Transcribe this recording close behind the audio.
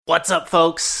What's up,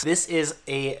 folks? This is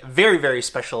a very, very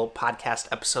special podcast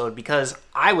episode because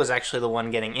I was actually the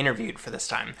one getting interviewed for this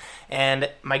time. And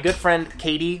my good friend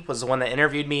Cady was the one that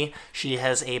interviewed me. She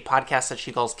has a podcast that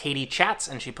she calls Cady Chats,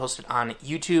 and she posted on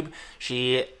YouTube.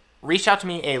 She reached out to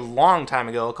me a long time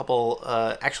ago,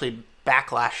 actually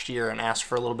back last year, and asked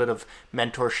for a little bit of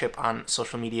mentorship on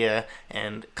social media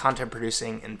and content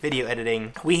producing and video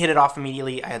editing. We hit it off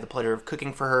immediately. I had the pleasure of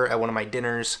cooking for her at one of my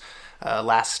dinners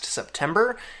last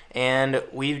September, and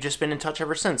we've just been in touch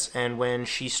ever since. And when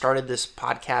she started this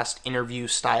podcast interview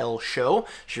style show,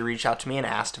 she reached out to me and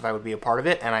asked if I would be a part of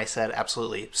it, and I said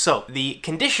absolutely. So the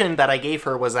condition that I gave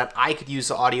her was that I could use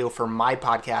the audio for my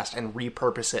podcast and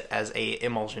repurpose it as a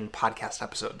Emulsion podcast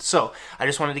episode. So I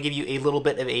just wanted to give you a little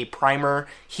bit of a primer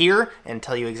here and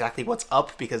tell you exactly what's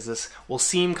up, because this will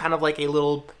seem kind of like a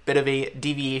little bit of a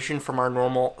deviation from our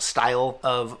normal style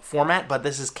of format, but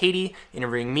this is Cady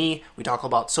interviewing me. We talk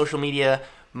about social media,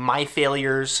 my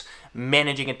failures,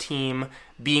 managing a team,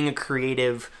 being a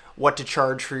creative, what to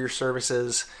charge for your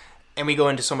services, and we go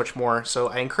into so much more. So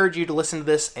I encourage you to listen to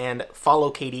this and follow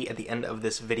Cady at the end of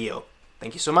this video.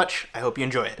 Thank you so much. I hope you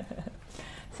enjoy it.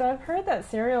 So I've heard that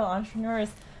serial entrepreneurs,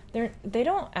 they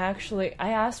don't actually,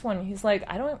 I asked one, he's like,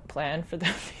 I don't plan for the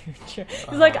future.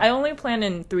 He's like, I only plan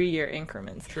in 3-year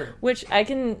increments. Sure. Which I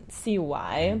can see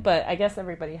why, but I guess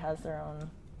everybody has their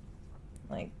own,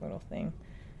 little thing.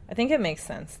 I think it makes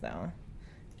sense, though.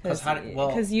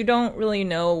 Because you don't really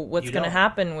know what's going to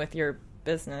happen with your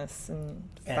business in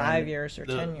 5 years or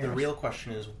 10 years. The real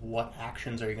question is, what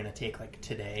actions are you going to take,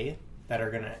 today, that are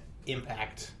going to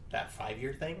impact that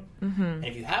 5-year thing? Mm-hmm. And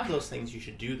if you have those things, you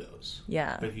should do those.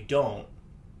 Yeah. But if you don't,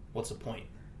 what's the point?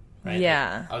 Right?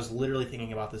 Yeah. I was literally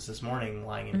thinking about this morning,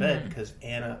 lying in bed, because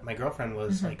Anna, my girlfriend,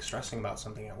 was stressing about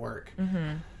something at work.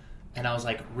 Mm-hmm. And I was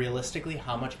like, realistically,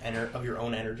 how much of your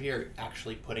own energy are you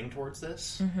actually putting towards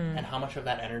this? Mm-hmm. And how much of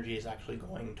that energy is actually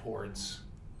going towards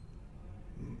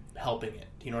helping it?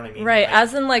 Do you know what I mean? Right.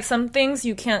 As in, some things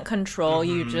you can't control.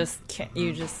 Mm-hmm. You just can't. Mm-hmm.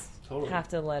 You just have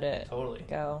to let it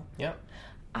go. Yep.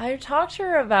 I talked to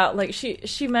her about,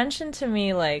 she mentioned to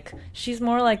me, she's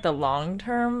more like the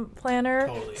long-term planner.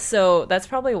 Totally. So that's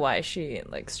probably why she,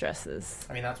 stresses.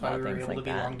 I mean, that's why we were able to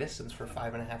be long distance for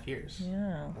 5.5 years.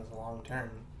 Yeah. It was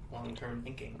long-term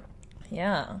thinking.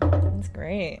 Yeah, that's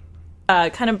great.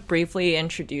 Kind of briefly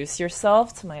introduce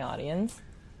yourself to my audience.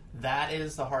 That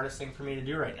is the hardest thing for me to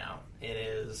do right now.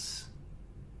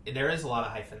 There is a lot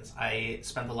of hyphens. I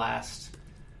spent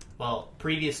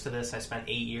previous to this, I spent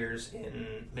 8 years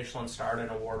in Michelin-starred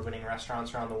and award-winning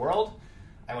restaurants around the world.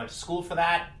 I went to school for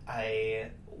that.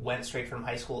 I went straight from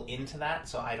high school into that,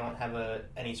 so I don't have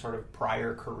any sort of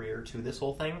prior career to this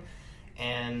whole thing.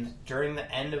 And during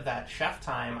the end of that chef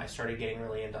time, I started getting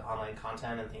really into online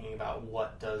content and thinking about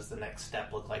what does the next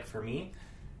step look like for me.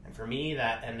 And for me,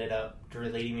 that ended up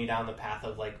leading me down the path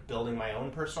of building my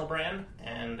own personal brand.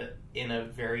 And in a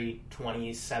very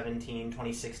 2017,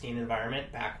 2016 environment,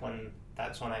 that's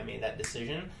when I made that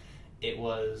decision, I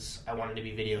wanted to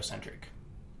be video-centric.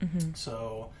 Mm-hmm.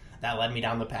 So that led me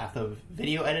down the path of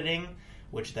video editing,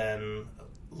 which then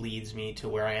leads me to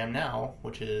where I am now,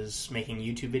 which is making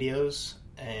YouTube videos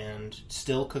and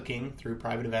still cooking through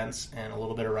private events and a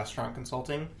little bit of restaurant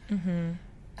consulting. Mm-hmm.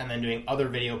 And then doing other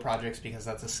video projects, because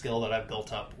that's a skill that I've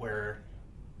built up where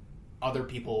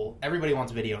everybody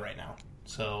wants video right now.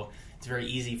 So it's very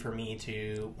easy for me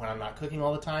to, when I'm not cooking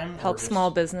all the time, help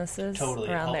small businesses around the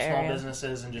area. Help small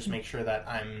businesses and just make sure that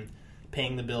I'm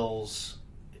paying the bills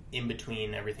in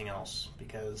between everything else.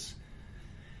 Because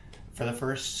for the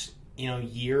first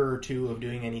year or two of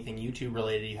doing anything YouTube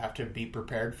related, you have to be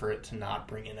prepared for it to not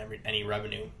bring in any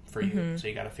revenue for you. Mm-hmm. So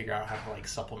you got to figure out how to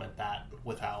supplement that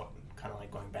without kind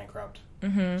of going bankrupt.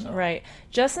 Mm-hmm, so. Right.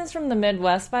 Justin's from the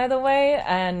Midwest, by the way,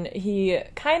 and he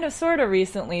kind of sort of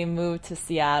recently moved to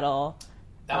Seattle.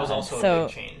 That was also a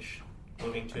big change,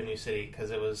 moving to a new city,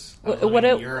 because I was living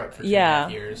in Europe for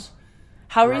 2.5 years.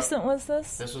 How recent was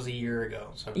this? This was a year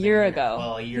ago. So a year ago.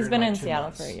 Well, a year. He's been in 2 Seattle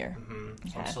months. for a year. Mm-hmm.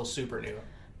 So I'm still super new.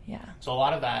 Yeah. So a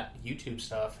lot of that YouTube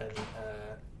stuff and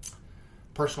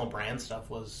personal brand stuff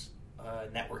was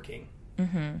networking.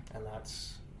 Mm-hmm. And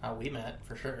that's how we met,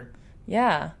 for sure.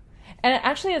 Yeah. And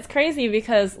actually, it's crazy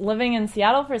because living in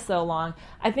Seattle for so long,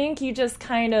 I think you just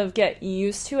kind of get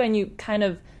used to and you kind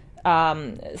of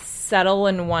settle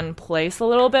in one place a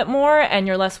little bit more, and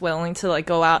you're less willing to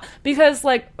go out. Because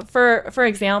for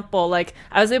example,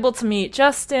 I was able to meet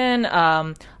Justin,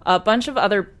 a bunch of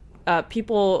other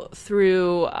people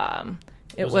through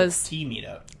it was a tea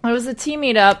meetup. It was a tea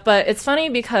meetup, but it's funny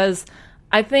because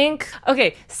I think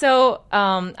I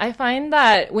find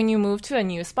that when you move to a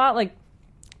new spot,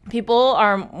 people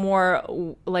are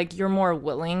more like, you're more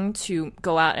willing to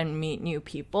go out and meet new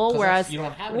people, whereas you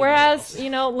don't have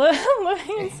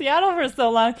living in Seattle for so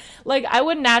long, like I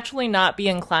would naturally not be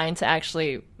inclined to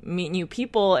actually meet new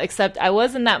people, except I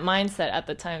was in that mindset at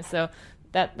the time, so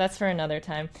that's for another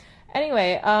time.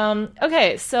 Anyway,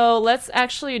 okay, so let's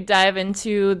actually dive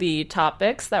into the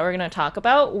topics that we're going to talk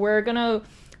about. We're going to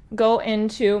go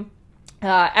into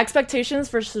expectations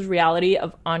versus reality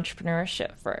of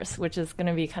entrepreneurship first, which is going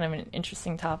to be kind of an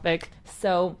interesting topic.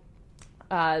 So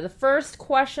the first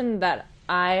question that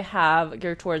I have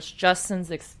geared towards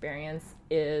Justin's experience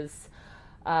is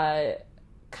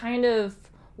kind of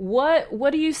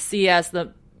what do you see as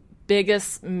the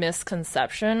biggest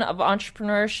misconception of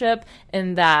entrepreneurship,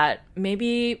 in that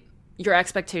maybe your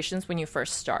expectations when you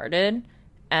first started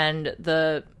and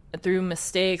through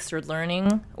mistakes or learning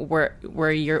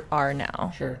where you are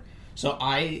now? Sure. So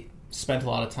I spent a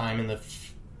lot of time in the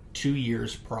 2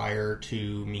 years prior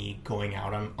to me going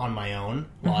out on my own,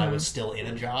 while I was still in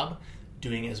a job,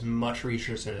 doing as much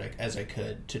research as I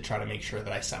could to try to make sure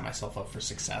that I set myself up for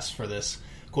success for this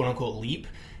quote-unquote leap.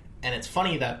 And it's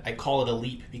funny that I call it a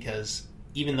leap, because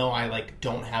even though I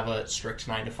don't have a strict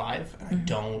 9 to 5, and I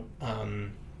don't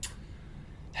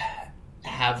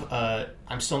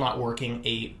I'm still not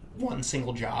working one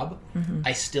single job.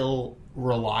 I still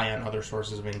rely on other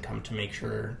sources of income to make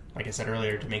sure, like I said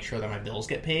earlier, to make sure that my bills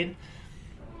get paid.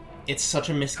 It's such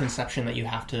a misconception that you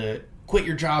have to quit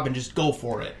your job and just go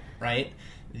for it, right?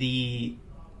 The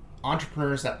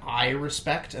entrepreneurs that I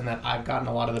respect and that I've gotten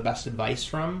a lot of the best advice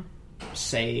from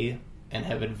say and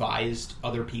have advised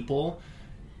other people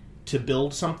to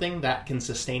build something that can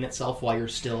sustain itself while you're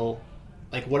still,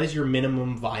 what is your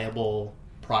minimum viable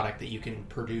product that you can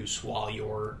produce while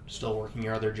you're still working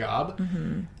your other job,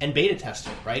 and beta test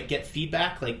it, right? Get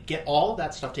feedback, get all of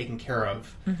that stuff taken care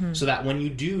of, so that when you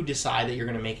do decide that you're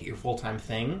going to make it your full-time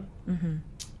thing,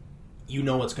 you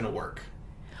know it's going to work,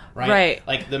 right?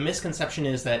 The misconception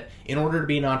is that in order to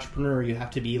be an entrepreneur, you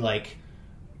have to be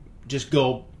just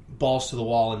go balls to the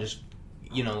wall and just,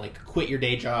 quit your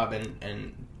day job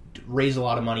and raise a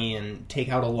lot of money and take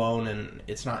out a loan, and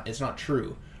it's not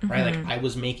true, right? I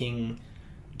was making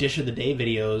dish of the day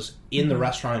videos in the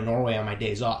restaurant in Norway on my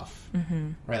days off,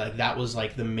 right? That was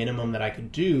the minimum that I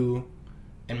could do,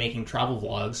 and making travel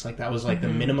vlogs, that was the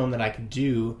minimum that I could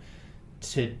do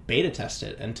to beta test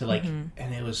it, and to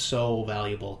and it was so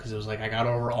valuable, because it was I got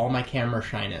over all my camera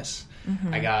shyness.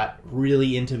 I got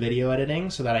really into video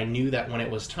editing, so that I knew that when it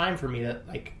was time for me to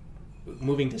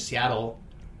moving to Seattle,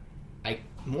 I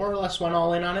more or less went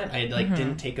all in on it. I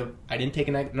didn't take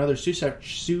another sous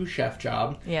chef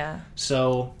job. Yeah.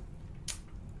 So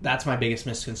that's my biggest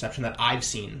misconception that I've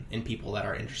seen in people that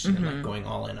are interested in going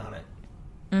all in on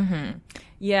it.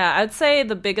 Yeah, I'd say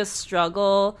the biggest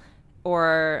struggle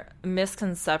or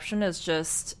misconception is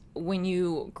just when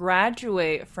you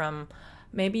graduate from,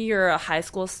 maybe you're a high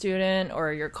school student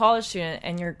or you're a college student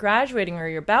and you're graduating or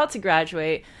you're about to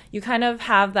graduate, you kind of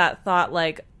have that thought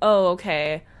oh,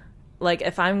 okay,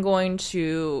 if I'm going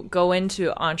to go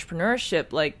into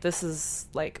entrepreneurship, this is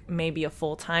maybe a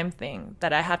full-time thing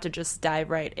that I have to just dive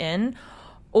right in.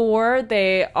 Or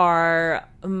they are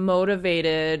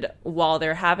motivated while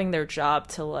they're having their job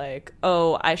to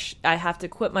oh, I have to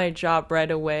quit my job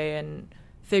right away and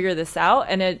figure this out.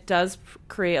 And it does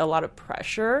create a lot of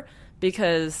pressure,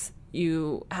 because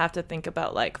you have to think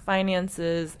about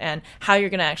finances and how you're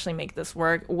going to actually make this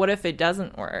work. What if it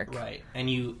doesn't work? Right. And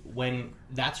when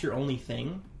that's your only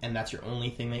thing, and that's your only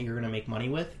thing that you're going to make money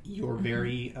with, you're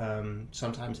very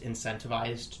sometimes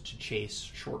incentivized to chase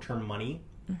short-term money,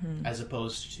 as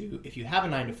opposed to if you have a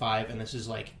 9 to 5 and this is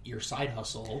your side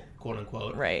hustle, quote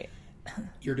unquote. Right.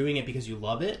 You're doing it because you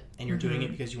love it, and you're doing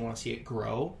it because you want to see it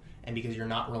grow, and because you're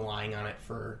not relying on it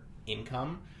for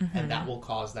income, and that will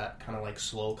cause that kind of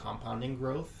slow compounding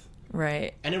growth,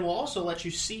 right? And it will also let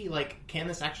you see can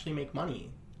this actually make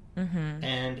money,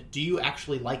 and do you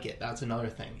actually like it? That's another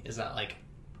thing, is that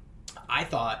I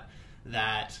thought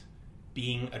that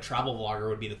being a travel vlogger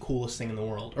would be the coolest thing in the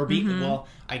world, or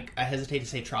I hesitate to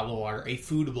say travel vlogger, a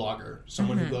food blogger,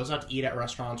 someone who goes out to eat at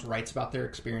restaurants, writes about their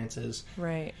experiences,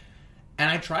 right? And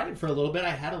I tried it for a little bit.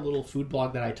 I had a little food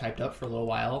blog that I typed up for a little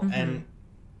while, and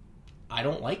I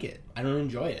don't like it. I don't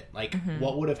enjoy it.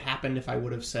 What would have happened if I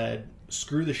would have said,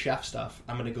 screw the chef stuff,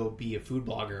 I'm going to go be a food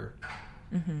blogger,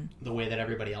 the way that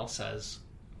everybody else says,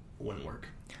 wouldn't work.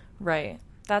 Right.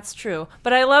 That's true.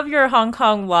 But I love your Hong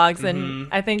Kong vlogs, and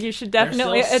I think you should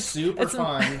definitely... They're super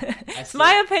fun. It's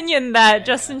my opinion that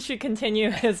Justin should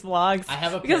continue his vlogs. I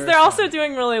have a because they're also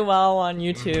doing really well on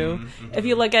YouTube. If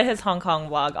you look at his Hong Kong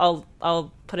vlog,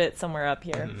 I'll put it somewhere up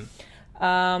here.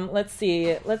 Let's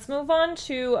see. Let's move on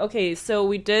to, okay, so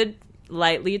we did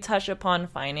lightly touch upon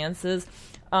finances.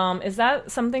 Is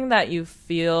that something that you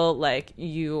feel like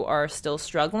you are still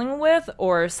struggling with,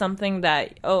 or something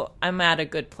that, I'm at a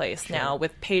good place now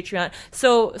with Patreon?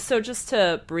 So just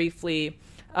to briefly,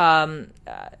 Justin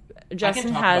I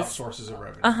can talk has about sources of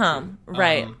revenue.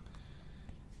 Right.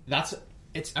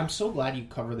 I'm so glad you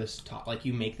cover this like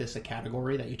you make this a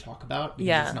category that you talk about,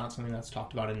 because it's not something that's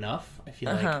talked about enough. I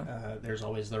feel like there's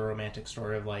always the romantic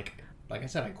story of like I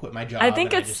said, I quit my job. I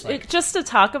think just to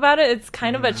talk about it, it's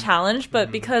kind of a challenge, but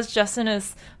because Justin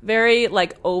is very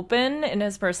like open in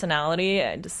his personality,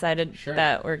 I decided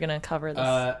that we're gonna cover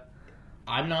this.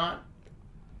 I'm not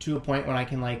to a point when I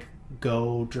can like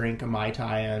go drink a Mai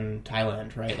Tai in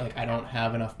Thailand, right? Like, I don't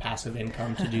have enough passive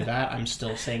income to do that. I'm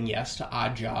still saying yes to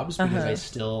odd jobs because I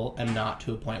still am not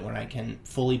to a point where I can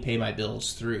fully pay my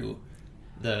bills through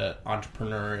the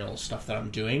entrepreneurial stuff that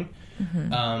I'm doing.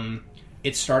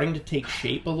 It's starting to take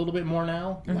shape a little bit more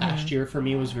now. Last year for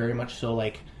me was very much so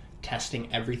like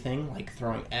testing everything, like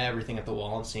throwing everything at the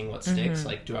wall and seeing what sticks.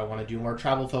 Like, do I want to do more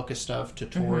travel focused stuff,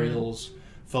 tutorials,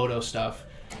 photo stuff?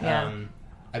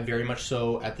 I very much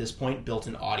so at this point built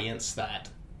an audience that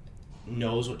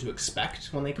knows what to expect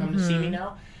when they come to see me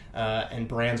now. And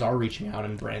brands are reaching out,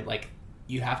 and like,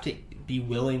 you have to be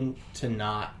willing to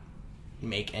not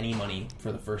make any money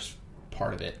for the first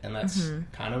part of it. And that's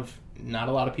kind of, not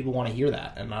a lot of people want to hear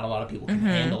that, and not a lot of people can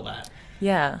handle that.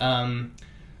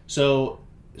 So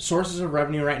sources of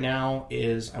revenue right now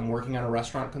is I'm working on a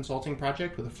restaurant consulting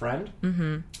project with a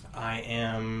friend. I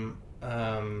am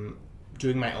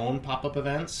doing my own pop-up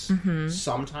events.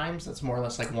 Sometimes that's more or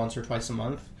less like once or twice a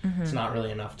month. It's not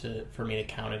really enough for me to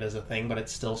count it as a thing, but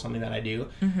it's still something that I do.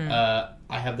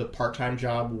 I have the part-time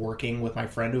job working with my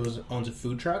friend who owns a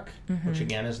food truck, which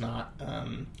again is not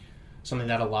something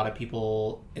that a lot of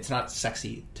people, it's not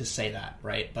sexy to say that,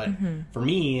 right? But for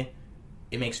me,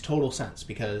 it makes total sense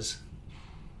because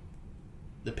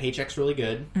the paycheck's really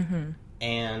good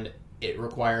and it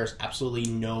requires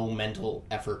absolutely no mental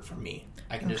effort from me.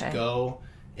 I can just go.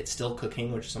 It's still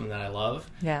cooking, which is something that I love.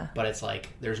 But it's like,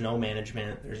 there's no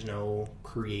management, there's no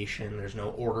creation, there's no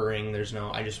ordering,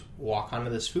 I just walk onto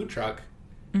this food truck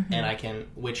and I can,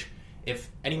 which if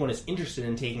anyone is interested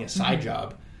in taking a side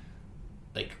job,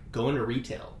 like, go into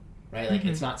retail, right? Like,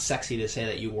 it's not sexy to say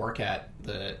that you work at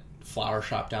the flower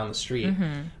shop down the street,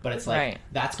 but it's like,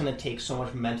 that's going to take so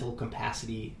much mental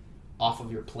capacity off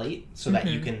of your plate so that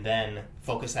you can then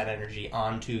focus that energy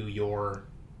onto your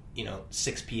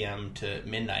 6 p.m. to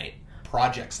midnight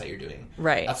projects that you're doing.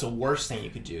 That's the worst thing you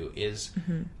could do is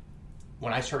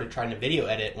when I started trying to video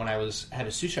edit when I had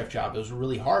a sous chef job, it was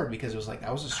really hard because it was like,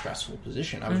 that was a stressful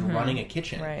position. I was running a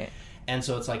kitchen. And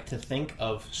so it's like, to think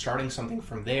of starting something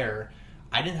from there,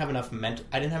 I didn't have enough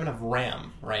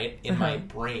RAM, right, in my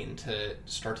brain to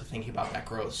start to think about that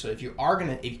growth. So if you are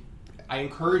I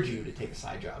encourage you to take a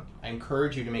side job. I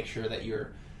encourage you to make sure that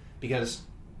because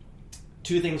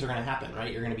two things are going to happen,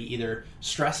 right? You're going to be either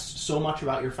stressed so much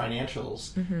about your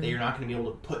financials that you're not going to be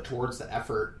able to put towards the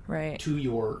effort to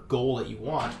your goal that you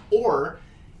want, or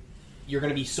you're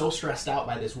going to be so stressed out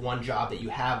by this one job that you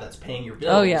have that's paying your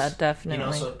bills. Oh yeah,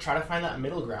 definitely. So try to find that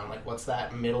middle ground. Like, what's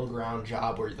that middle ground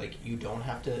job where like you don't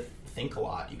have to think a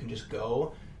lot. You can just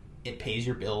go, it pays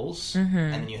your bills,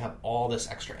 and then you have all this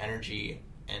extra energy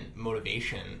and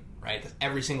motivation, right? Because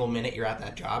every single minute you're at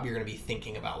that job, you're going to be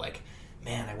thinking about like,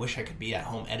 man, I wish I could be at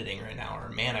home editing right now, or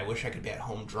man, I wish I could be at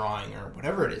home drawing, or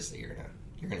whatever it is that you're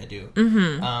gonna do.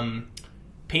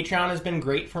 Patreon has been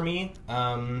great for me.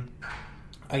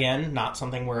 Again, not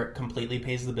something where it completely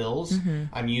pays the bills.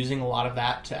 I'm using a lot of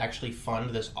that to actually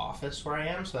fund this office where I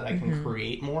am so that I can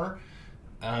create more.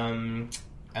 And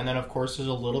then, of course, there's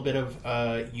a little bit of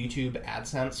YouTube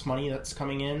AdSense money that's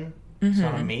coming in. It's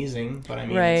not amazing, but I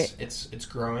mean, it's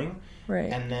growing.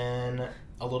 And then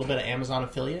a little bit of Amazon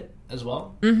affiliate as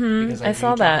well. Because I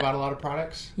saw talk about a lot of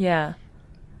products.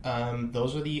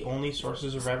 Those are the only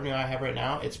sources of revenue I have right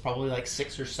now. It's probably like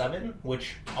 6 or 7,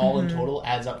 which all in total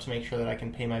adds up to make sure that I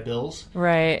can pay my bills.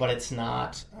 But it's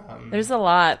not. There's a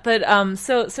lot, but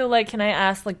so like, can I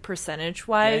ask like percentage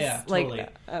wise? Yeah, totally.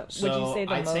 Like, would you say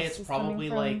I'd say it's probably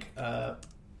like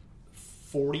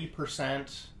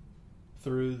 40%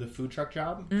 through the food truck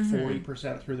job,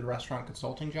 40% through the restaurant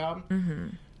consulting job.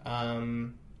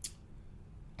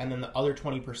 And then the other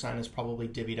 20% is probably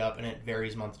divvied up, and it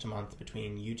varies month to month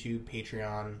between YouTube,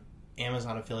 Patreon,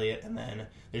 Amazon affiliate, and then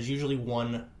there's usually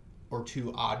one or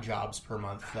two odd jobs per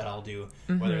month that I'll do,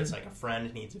 whether it's like a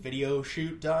friend needs a video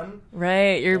shoot done.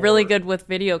 Right. You're really good with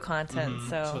video content.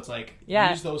 So it's like,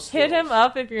 yeah, use those skills. Hit him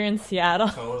up if you're in Seattle.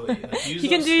 Totally. Like, he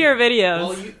can do your videos.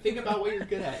 Well, you think about what you're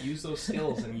good at. Use those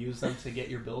skills and use them to get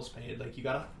your bills paid. Like, you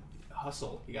gotta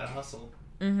hustle.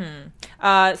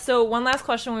 So one last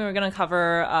question we were going to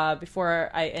cover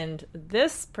before I end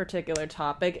this particular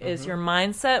topic is your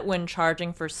mindset when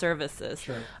charging for services.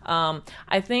 Sure.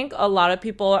 I think a lot of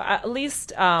people, at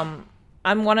least I'm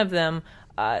one of them,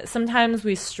 sometimes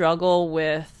we struggle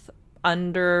with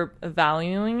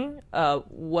undervaluing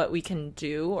what we can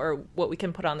do or what we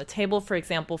can put on the table. For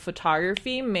example,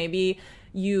 photography. Maybe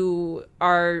you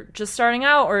are just starting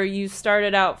out, or you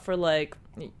started out for like,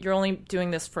 you're only doing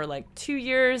this for like 2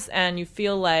 years and you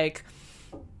feel like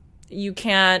you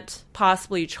can't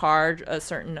possibly charge a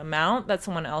certain amount that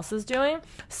someone else is doing.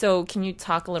 So can you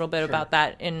talk a little bit about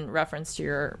that in reference to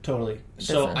your business?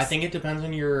 So I think it depends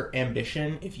on your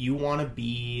ambition. If you want to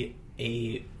be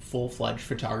a full-fledged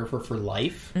photographer for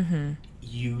life,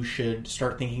 you should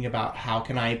start thinking about how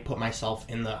can I put myself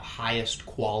in the highest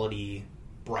quality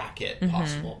bracket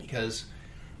possible, because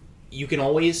you can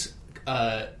always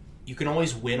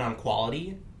win on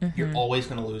quality. You're always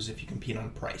going to lose if you compete on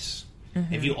price.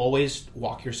 If you always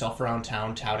walk yourself around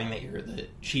town touting that you're the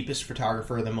cheapest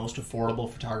photographer, the most affordable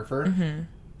photographer,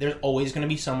 there's always going to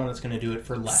be someone that's going to do it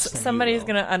for less than somebody's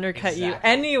going to undercut you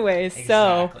anyways.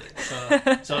 Exactly.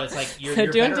 So it's like you're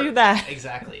don't better, do that.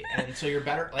 Exactly. And so you're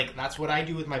better. Like, that's what I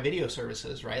do with my video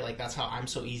services, right? Like, that's how I'm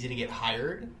so easy to get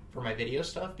hired for my video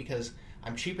stuff, because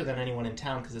I'm cheaper than anyone in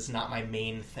town because it's not my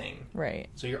main thing. Right.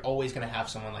 So you're always going to have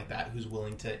someone like that who's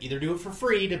willing to either do it for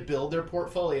free to build their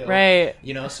portfolio. Right.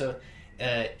 You know, so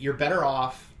you're better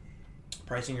off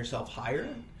pricing yourself higher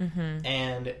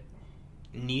and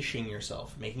niching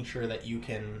yourself, making sure that you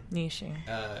can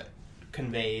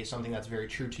convey something that's very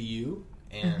true to you,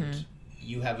 and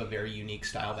you have a very unique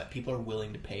style that people are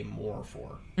willing to pay more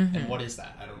for. And what is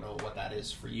that? I don't know what that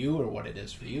is for you or what it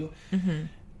is for you.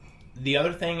 The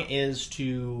other thing is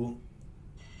to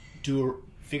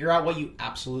figure out what you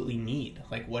absolutely need.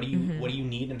 Like, what do you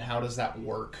need, and how does that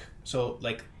work? So,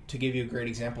 like, to give you a great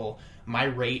example, my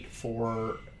rate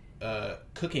for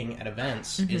cooking at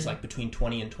events is like between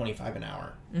 $20 and $25 an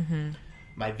hour.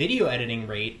 My video editing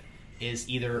rate is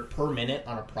either per minute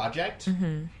on a project,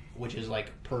 which is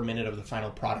like per minute of the final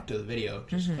product of the video,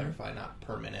 just to clarify, not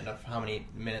per minute of how many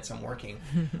minutes I'm working,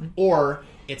 or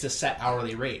it's a set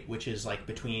hourly rate, which is like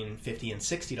between $50 and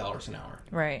 $60 an hour.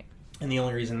 Right. And the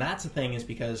only reason that's a thing is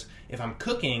because if I'm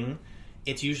cooking,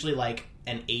 it's usually like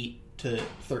an 8 to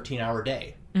 13 hour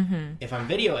day. If I'm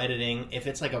video editing, if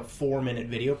it's like a 4-minute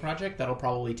video project, that'll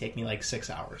probably take me like 6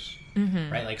 hours.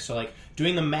 Right? Like, so like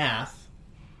doing the math,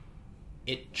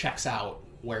 it checks out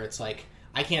where it's like,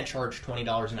 I can't charge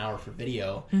 $20 an hour for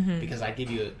video because I give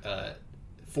you a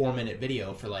 4-minute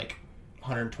video for like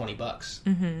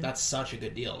 $120. That's such a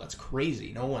good deal. That's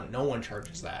crazy. No one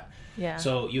charges that. Yeah.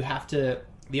 So you have to.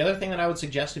 The other thing that I would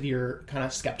suggest if you're kind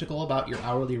of skeptical about your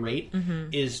hourly rate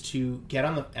is to get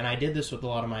on the. And I did this with a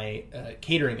lot of my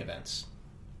catering events.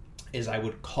 Is I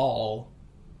would call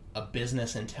a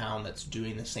business in town that's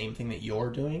doing the same thing that you're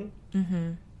doing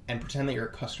and pretend that you're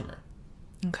a customer.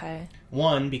 Okay.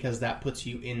 One, because that puts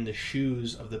you in the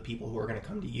shoes of the people who are going to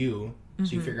come to you,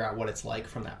 so you figure out what it's like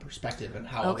from that perspective and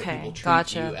how other people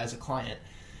treat you as a client.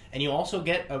 And you also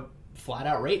get a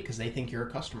flat-out rate because they think you're a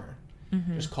customer.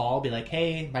 Just call, be like,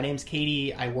 hey, my name's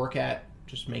Cady, I work at,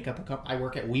 just make up a couple, I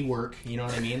work at WeWork, you know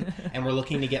what I mean? And we're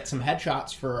looking to get some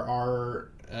headshots for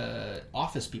our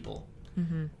office people.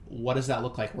 What does that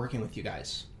look like working with you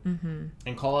guys?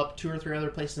 And call up 2 or 3 other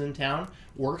places in town,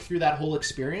 work through that whole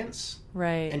experience,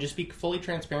 right? And just be fully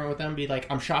transparent with them. Be like,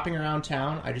 I'm shopping around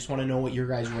town, I just want to know what your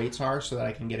guys' rates are so that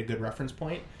I can get a good reference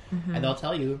point. And they'll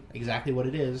tell you exactly what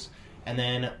it is. And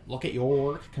then look at your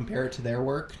work, compare it to their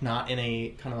work, not in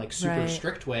a kind of like super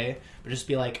strict way, but just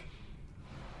be like,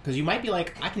 because you might be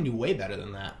like, I can do way better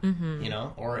than that, you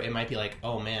know? Or it might be like,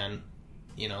 oh man,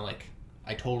 you know, like,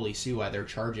 I totally see why they're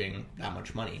charging that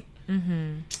much money.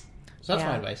 So that's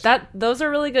my advice. Those are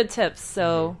really good tips,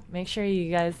 so make sure you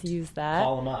guys use that.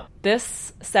 Call them up.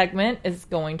 This segment is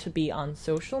going to be on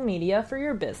social media for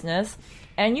your business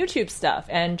and YouTube stuff.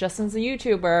 And Justin's a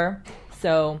YouTuber,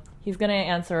 so he's going to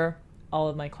answer all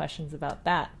of my questions about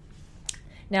that.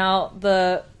 Now,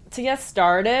 to get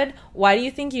started, why do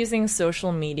you think using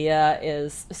social media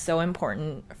is so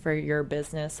important for your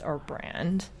business or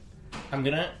brand? I'm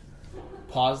going to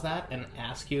pause that and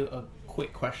ask you a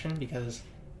quick question, because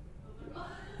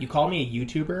you call me a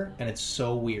YouTuber, and it's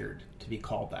so weird to be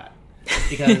called that.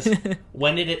 Because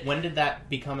when did that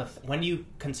become when do you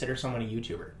consider someone a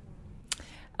YouTuber?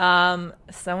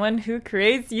 Someone who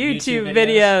creates YouTube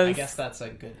videos. I guess that's a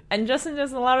good. And Justin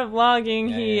does a lot of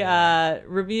vlogging. He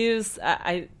reviews.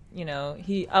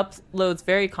 He uploads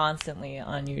very constantly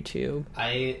on YouTube.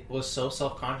 I was so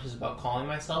self-conscious about calling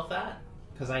myself that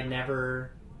because I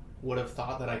never would have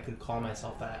thought that I could call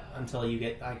myself that until you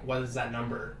get like, what is that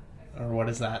number? Or what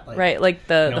is that like? Right, like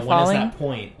the following. When is that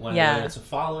point? Whether it's a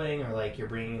following, or like you're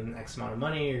bringing in X amount of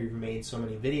money, or you've made so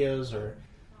many videos, or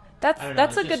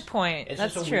that's a good point. It's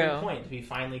that's just a true. Weird point to be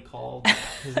finally called.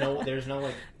 There's no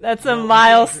like. That's a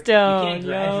milestone. You can't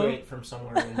graduate from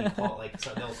somewhere and be called like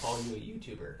so they'll call you a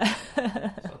YouTuber.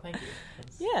 So thank you.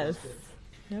 Yes.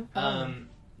 No problem.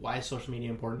 Why is social media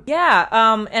important? Yeah,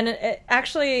 and it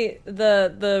actually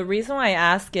the reason why I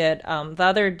ask it, the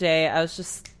other day I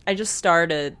just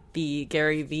started the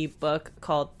Gary Vee book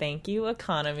called Thank You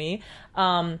Economy,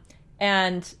 and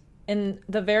in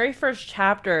the very first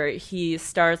chapter he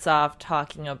starts off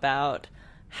talking about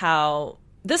how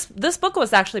this book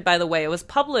was actually, by the way, it was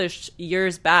published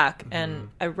years back, and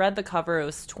I read the cover. It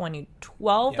was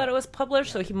 2012 that it was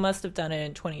published, so he must have done it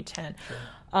in 2010. Sure.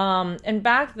 And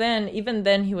back then, even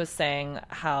then, he was saying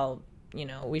how,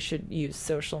 we should use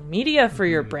social media for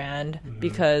your brand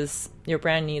because your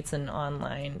brand needs an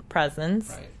online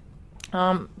presence.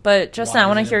 Right. But Justin, I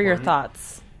want to hear your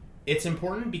thoughts. It's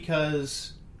important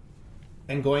because,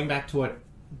 and going back to what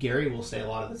Gary will say a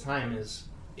lot of the time is,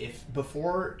 if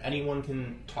before anyone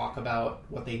can talk about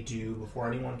what they do,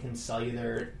 before anyone can sell you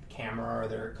their camera or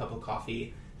their cup of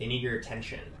coffee, they need your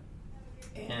attention.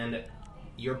 And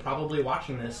you're probably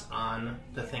watching this on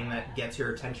the thing that gets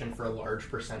your attention for a large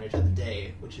percentage of the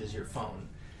day, which is your phone.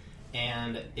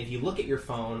 And if you look at your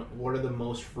phone, what are the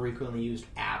most frequently used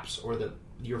apps, or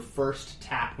your first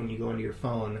tap when you go into your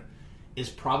phone is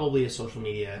probably a social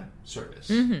media service.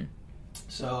 Mm-hmm.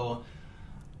 So,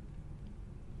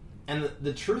 and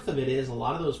the truth of it is, a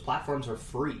lot of those platforms are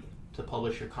free to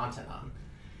publish your content on.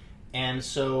 And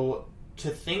so to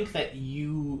think that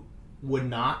you would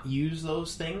not use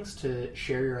those things to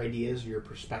share your ideas or your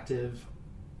perspective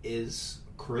is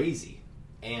crazy.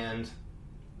 And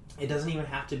it doesn't even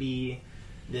have to be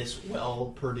this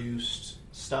well-produced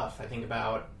stuff. I think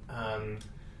about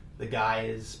the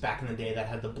guys back in the day that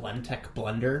had the Blendtec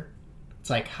blender. It's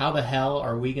like, how the hell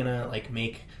are we gonna like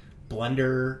make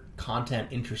Blender content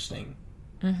interesting?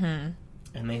 Mm-hmm.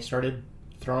 And they started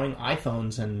throwing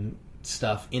iPhones and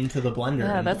stuff into the blender.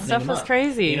 Yeah, that stuff was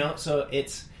crazy. So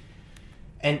it's,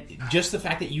 and just the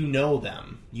fact that you know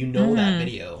them, that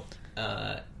video,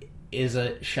 is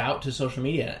a shout to social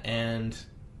media. And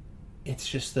it's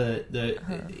just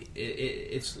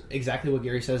it's exactly what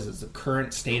Gary says. It's the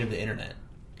current state of the internet.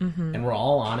 Mm-hmm. And we're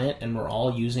all on it, and we're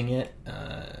all using it.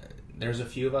 There's a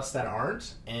few of us that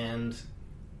aren't, and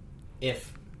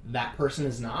if that person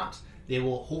is not, they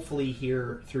will hopefully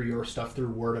hear through your stuff, through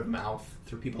word of mouth,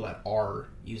 through people that are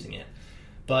using it.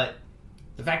 But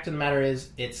the fact of the matter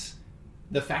is, it's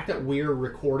the fact that we're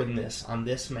recording this on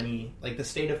this many, like the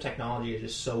state of technology is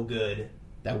just so good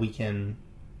that we can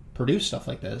produce stuff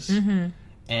like this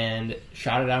and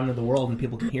shout it out into the world and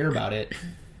people can hear about it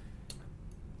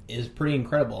is pretty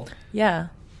incredible. Yeah.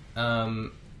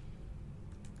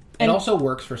 It also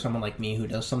works for someone like me who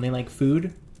does something like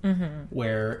food,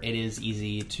 where it is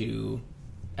easy to,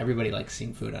 everybody likes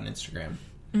seeing food on Instagram.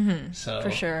 Mm-hmm. So for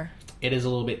sure. It is a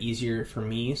little bit easier for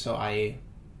me, so I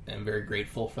am very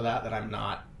grateful for that I'm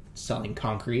not selling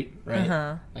concrete, right?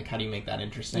 Uh-huh. Like, how do you make that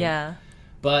interesting? Yeah.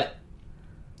 But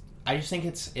I just think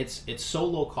it's so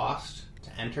low cost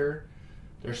to enter.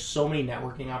 There's so many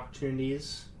networking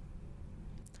opportunities.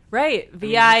 Right,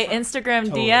 via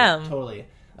Instagram DM. Totally.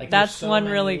 Like, that's so one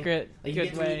many, really good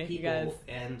good way, people, you guys.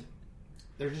 And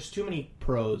there's just too many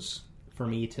pros for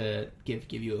me to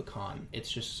give you a con.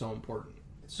 It's just so important.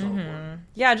 It's so important.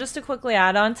 Yeah, just to quickly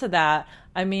add on to that,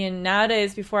 I mean,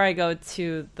 nowadays, before I go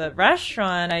to the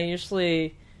restaurant, I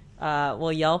usually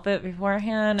will Yelp it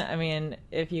beforehand. I mean,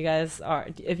 if you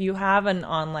have an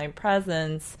online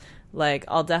presence, like,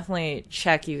 I'll definitely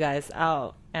check you guys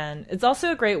out. And it's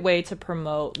also a great way to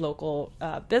promote local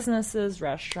businesses,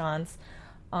 restaurants.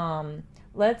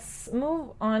 Let's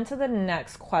move on to the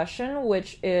next question,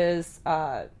 which is,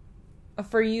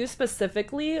 for you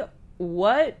specifically,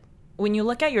 when you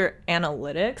look at your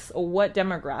analytics, what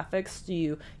demographics do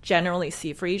you generally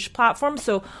see for each platform?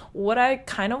 So what I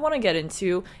kind of want to get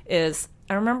into is,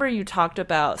 I remember you talked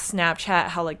about Snapchat,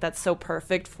 how like that's so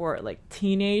perfect for like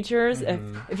teenagers.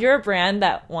 If you're a brand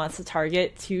that wants to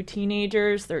target to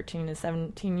teenagers, 13 to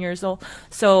 17 years old.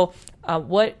 So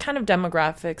what kind of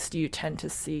demographics do you tend to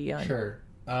see on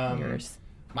yours?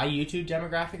 My YouTube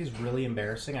demographic is really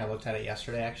embarrassing. I looked at it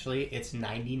yesterday, actually. It's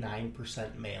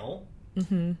 99% male,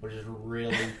 which is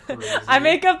really crazy. I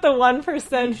make up the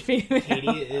 1% female. Cady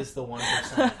is the 1%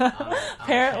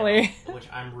 apparently. Channel, which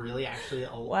I'm really actually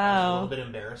a little bit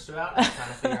embarrassed about. I'm trying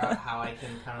to figure out how I can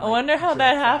kind of. I wonder how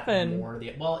that happened.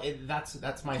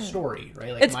 That's my story,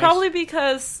 right? Like it's probably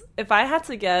because, if I had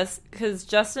to guess, because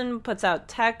Justin puts out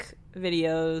tech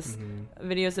videos,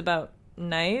 videos about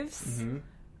knives.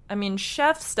 I mean,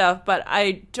 chef stuff, but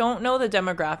I don't know the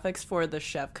demographics for the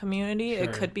chef community. Sure.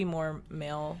 It could be more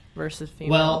male versus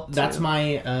female. Well, that's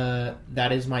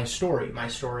that is my story. My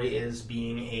story is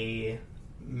being a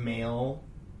male,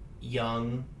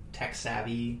 young,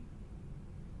 tech-savvy,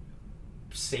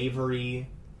 savory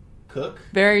cook.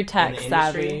 Very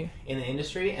tech-savvy. In the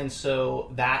industry, and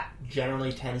so that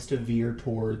generally tends to veer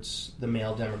towards the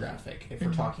male demographic. If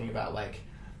we're talking about, like,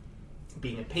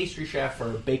 being a pastry chef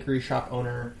or a bakery shop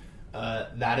owner,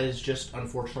 that is just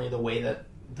unfortunately the way that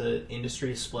the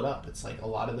industry is split up. It's like a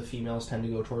lot of the females tend to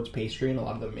go towards pastry and a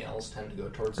lot of the males tend to go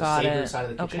towards the savory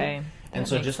side of the kitchen. Okay. And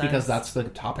so just because that's the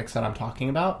topics that I'm talking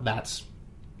about, that's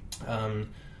other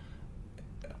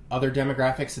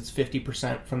demographics, it's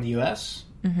 50% from the US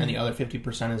and the other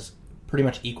 50% is pretty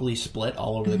much equally split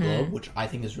all over the globe, which I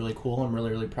think is really cool. I'm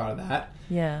really, really proud of that.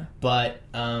 Yeah. But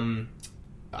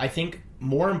I think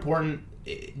more important,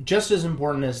 just as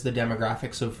important as the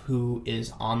demographics of who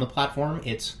is on the platform,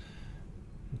 it's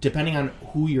depending on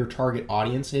who your target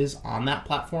audience is on that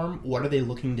platform, what are they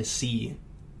looking to see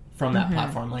from that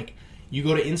platform? Like, you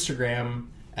go to Instagram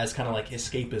as kind of like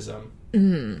escapism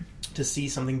to see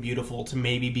something beautiful, to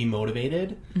maybe be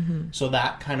motivated. So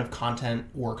that kind of content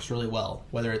works really well,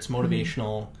 whether it's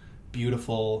motivational,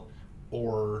 beautiful,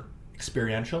 or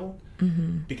experiential,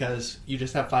 because you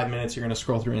just have 5 minutes, you're going to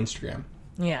scroll through Instagram.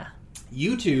 Yeah.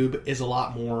 YouTube is a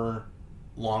lot more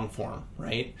long form,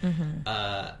 right?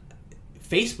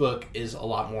 Facebook is a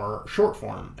lot more short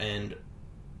form, and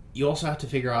you also have to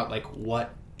figure out, like,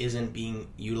 what isn't being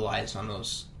utilized on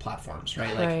those platforms,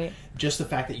 right? Like, just the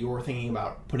fact that you're thinking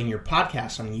about putting your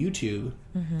podcast on YouTube,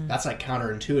 that's, like,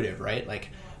 counterintuitive, right? Like,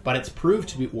 but it's proved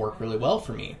to work really well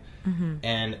for me.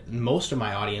 And most of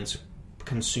my audience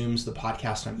consumes the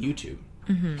podcast on YouTube.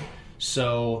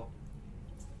 So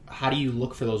how do you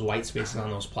look for those white spaces on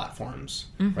those platforms,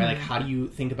 right? Like, how do you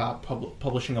think about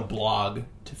publishing a blog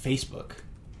to Facebook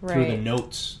through the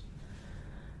Notes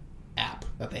app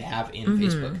that they have in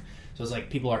Facebook? So it's like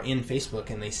people are in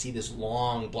Facebook and they see this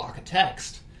long block of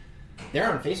text.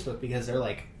 They're on Facebook because they're,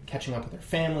 like, catching up with their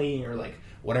family or, like,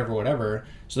 whatever.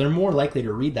 So they're more likely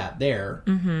to read that there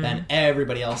than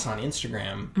everybody else on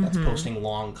Instagram that's posting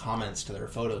long comments to their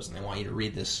photos, and they want you to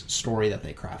read this story that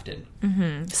they crafted.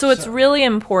 So it's really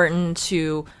important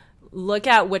to look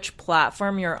at which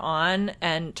platform you're on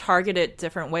and target it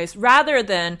different ways, rather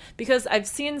than, because I've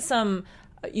seen some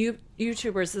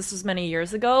YouTubers, this was many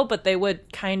years ago, but they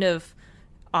would kind of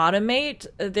automate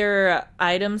their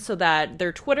items so that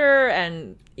their Twitter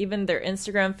and even their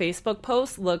Instagram, Facebook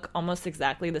posts look almost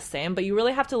exactly the same. But you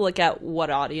really have to look at what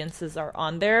audiences are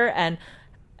on there and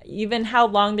even how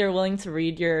long they're willing to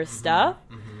read your stuff.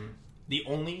 The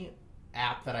only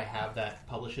app that I have that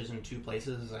publishes in two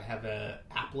places is I have a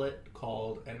applet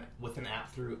with an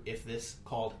app through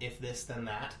called If This Then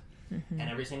That. And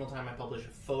every single time I publish a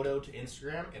photo to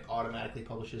Instagram, it automatically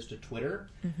publishes to Twitter.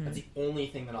 That's the only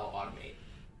thing that I'll automate.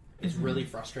 It's really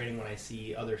frustrating when I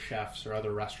see other chefs or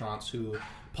other restaurants who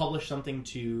publish something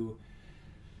to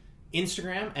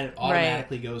Instagram and it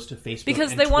automatically goes to Facebook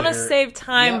because and they want to save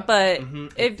time, but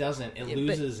it doesn't. It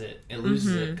loses it. It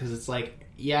loses it because it's like,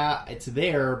 yeah, it's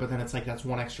there, but then it's like that's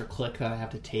one extra click that I have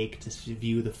to take to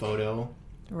view the photo.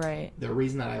 Right. The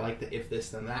reason that I like the If This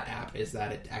Then That app is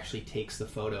that it actually takes the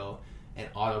photo and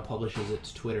auto-publishes it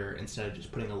to Twitter instead of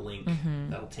just putting a link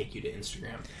that'll take you to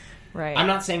Instagram. Right. I'm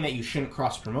not saying that you shouldn't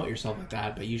cross-promote yourself like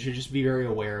that, but you should just be very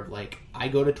aware of, like, I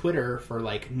go to Twitter for,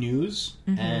 like, news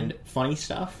and funny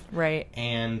stuff. Right.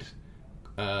 And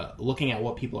looking at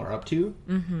what people are up to.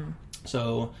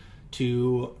 So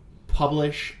to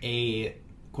publish a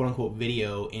quote-unquote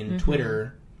video in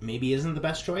Twitter maybe isn't the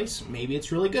best choice. Maybe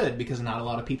it's really good because not a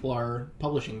lot of people are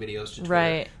publishing videos to Twitter.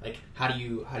 Right. Like, how do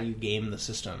you game the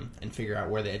system and figure out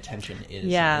where the attention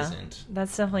is and isn't?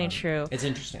 That's definitely true. It's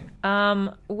interesting.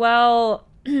 Well,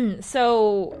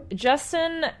 so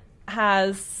Justin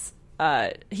has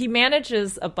he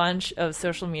manages a bunch of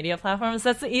social media platforms.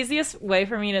 That's the easiest way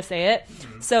for me to say it.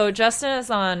 So Justin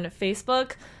is on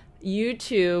Facebook,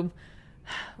 YouTube,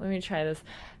 let me try this,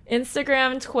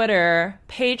 Instagram, Twitter,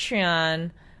 Patreon,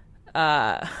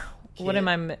 What am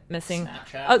I missing?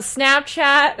 Snapchat. Oh,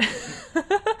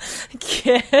 Snapchat.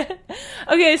 Kit.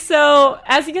 Okay, so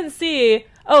as you can see,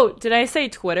 did I say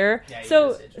Twitter? Yeah,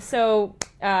 you did say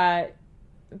Twitter.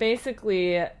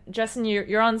 Basically, Justin,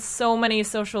 you're on so many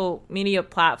social media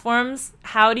platforms.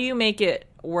 How do you make it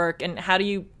work, and how do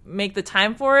you make the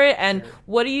time for it, and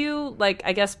what do you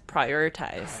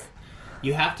prioritize?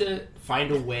 You have to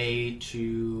find a way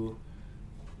to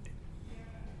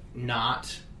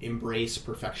not embrace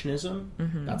perfectionism.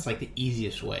 That's like the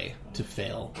easiest way to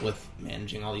fail with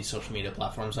managing all these social media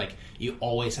platforms. Like, you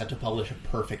always have to publish a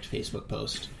perfect Facebook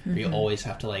post, or you always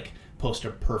have to like post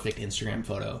a perfect Instagram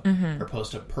photo, or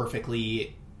post a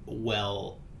perfectly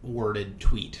well worded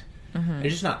tweet.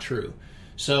 It's just not true.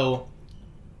 So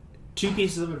 2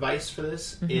 pieces of advice for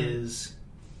this is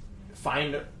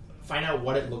find out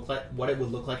what it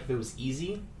would look like if it was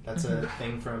easy. That's a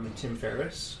thing from Tim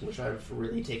Ferriss, which I've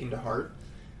really taken to heart,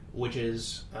 which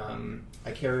is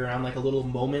I carry around like a little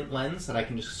moment lens that I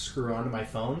can just screw onto my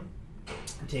phone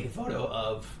and take a photo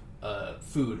of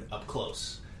food up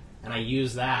close. And I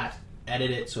use that,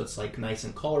 edit it so it's like nice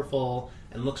and colorful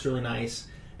and looks really nice,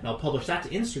 and I'll publish that to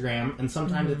Instagram. And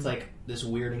sometimes it's like this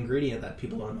weird ingredient that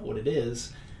people don't know what it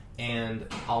is, and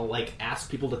I'll like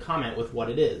ask people to comment with what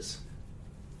it is.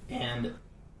 And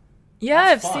yeah,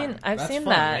 I've fun. seen fun,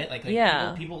 that. Right?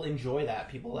 Yeah, people enjoy that.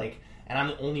 People like, and I'm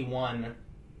the only one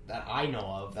that I know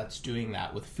of that's doing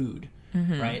that with food,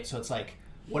 right? So it's like,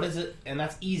 what is it? And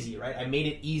that's easy, right? I made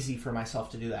it easy for myself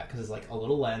to do that because it's like a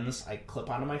little lens I clip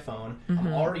onto my phone.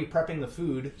 I'm already prepping the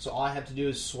food, so all I have to do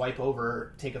is swipe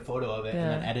over, take a photo of it, and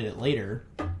then edit it later.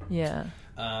 Yeah.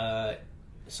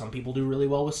 Some people do really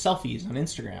well with selfies on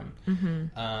Instagram.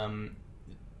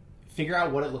 Figure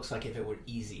out what it looks like if it were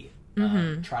easy.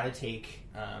 Try to take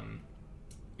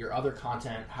your other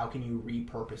content. How can you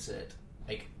repurpose it?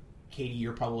 Like, Cady,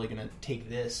 you're probably going to take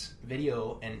this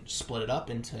video and split it up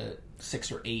into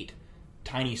 6 or 8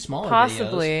 tiny, smaller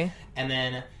videos. And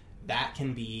then that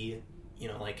can be,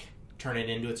 like, turn it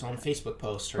into its own Facebook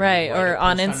post. Or or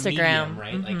on Instagram. Medium,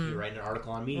 right? Like, you write an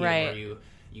article on Medium, or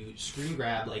you screen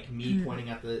grab, like, me pointing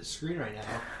at the screen right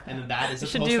now, and then that is a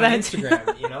post on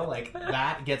Instagram. Like,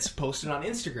 that gets posted on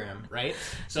Instagram, right?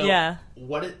 So,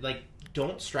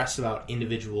 don't stress about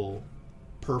individual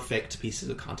perfect pieces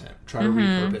of content. Try to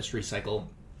repurpose, recycle.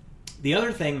 The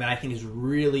other thing that I think is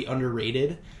really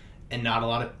underrated, and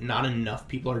not enough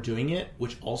people are doing it,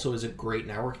 which also is a great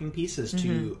networking piece, is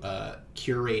to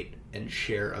curate and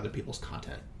share other people's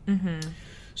content.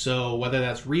 So whether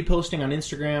that's reposting on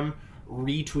Instagram,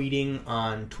 retweeting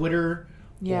on Twitter,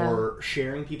 or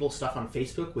sharing people's stuff on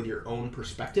Facebook with your own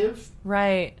perspective.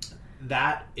 Right.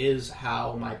 That is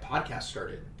how my podcast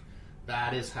started.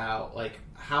 That is how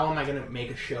am I going to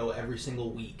make a show every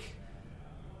single week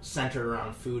centered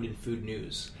around food and food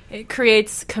news? It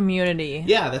creates community.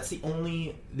 Yeah, that's the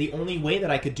only way that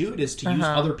I could do it is to use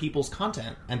other people's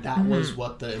content. And that was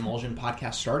what the Emulsion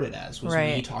podcast started as, was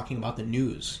me talking about the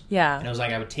news. Yeah. And it was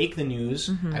like, I would take the news,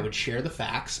 I would share the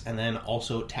facts, and then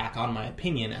also tack on my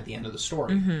opinion at the end of the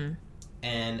story.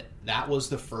 And that was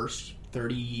the first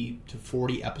 30 to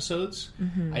 40 episodes.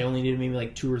 I only did maybe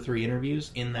like 2 or 3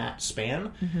 interviews in that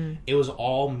span. It was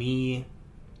all me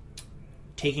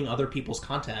taking other people's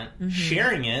content,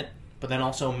 sharing it, but then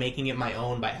also making it my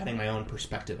own by adding my own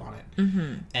perspective on it.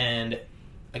 And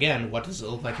again, what does it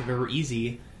look like if it were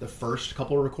easy? The first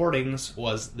couple of recordings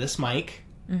was this mic,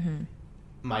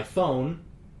 my phone,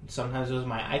 sometimes it was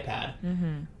my iPad,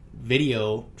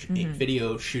 video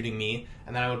shooting me,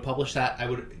 and then I would publish that. I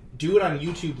would do it on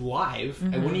YouTube live.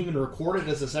 I wouldn't even record it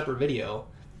as a separate video.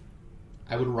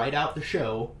 I would write out the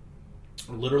show,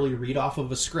 literally read off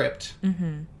of a script,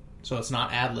 so it's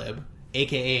not ad-lib,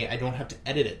 aka I don't have to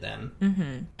edit it then,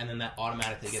 and then that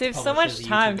automatically gets saves published so much as a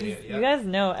time. YouTube video. You guys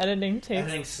know editing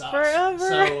takes forever.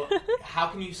 So how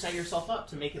can you set yourself up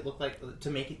to make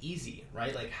it easy,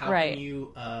 right? Like, how can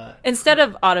you instead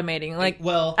of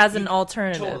automating, as an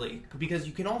alternative? Totally, because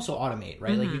you can also automate,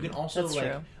 right? Like, you can also That's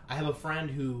true. I have a friend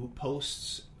who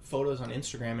posts photos on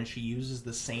Instagram, and she uses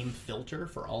the same filter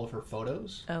for all of her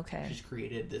photos. Okay. She's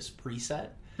created this preset.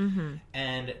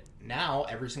 And now,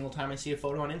 every single time I see a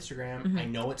photo on Instagram, I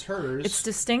know it's hers. It's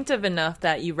distinctive enough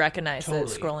that you recognize it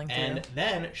scrolling through. And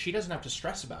then she doesn't have to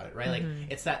stress about it, right? Like,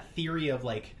 it's that theory of,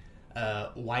 like,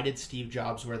 why did Steve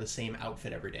Jobs wear the same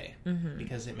outfit every day?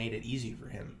 Because it made it easy for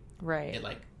him. Right. It,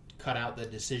 like, cut out the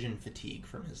decision fatigue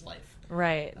from his life.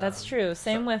 Right. That's true.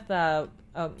 Same with Mark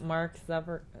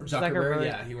Zuckerberg.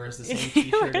 Yeah, he wears the same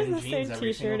t-shirt and jeans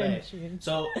every single day.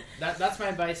 So that's my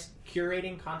advice.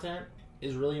 Curating content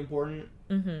is really important.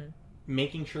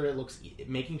 making sure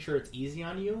it's easy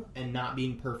on you, and not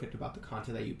being perfect about the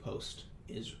content that you post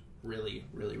is really,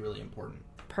 really, really important.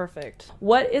 Perfect.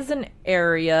 What is an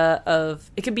area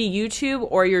of, it could be YouTube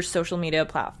or your social media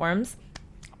platforms,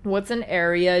 what's an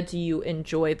area do you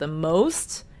enjoy the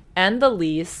most and the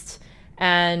least?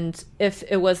 And if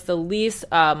it was the least,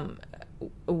 I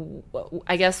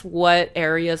guess, what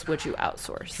areas would you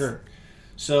outsource? Sure.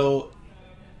 So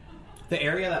the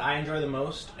area that I enjoy the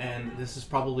most, and this is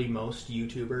probably most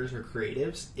YouTubers or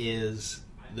creatives, is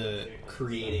the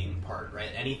creating part, right?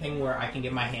 Anything where I can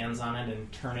get my hands on it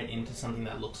and turn it into something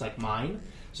that looks like mine,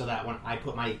 so that when I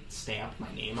put my stamp,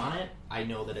 my name on it, I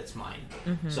know that it's mine.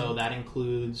 Mm-hmm. So that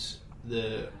includes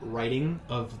the writing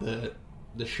of the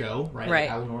show, right? Right.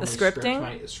 I will normally the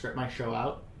scripting? script my show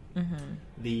out.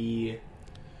 Mm-hmm.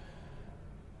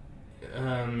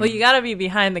 Well, you got to be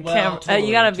behind the camera. Totally,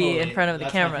 you got to be in front of the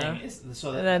That's camera. My thing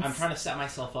so that I'm trying to set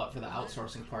myself up for the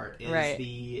outsourcing part. Is right.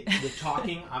 the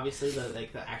talking, obviously, the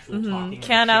actual mm-hmm. talking.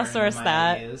 Can't outsource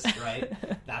that. Ideas, right.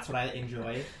 That's what I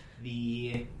enjoy.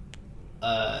 The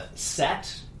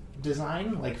set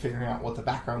design, like figuring out what the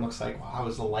background looks like, how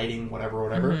is the lighting, whatever.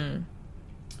 Mm-hmm.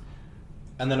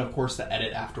 And then, of course, the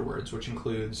edit afterwards, which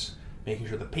includes making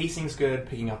sure the pacing's good,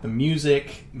 picking out the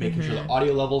music, making sure the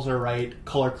audio levels are right,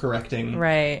 color correcting,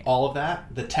 right, all of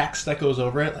that. The text that goes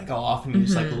over it, like I'll often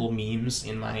use like little memes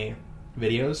in my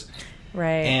videos,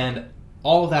 right, and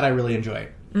all of that I really enjoy.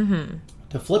 Mm-hmm.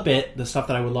 To flip it, the stuff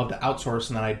that I would love to outsource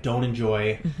and that I don't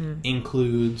enjoy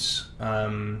includes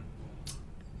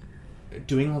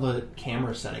doing all the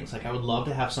camera settings. Like I would love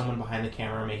to have someone behind the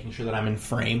camera making sure that I'm in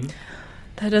frame.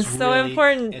 That is so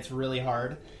important. It's really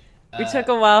hard. We took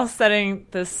a while setting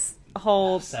this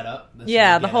whole setup.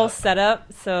 The whole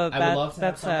setup. So I would love to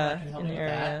that's have someone that can help me with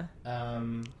area.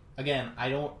 that. Again, I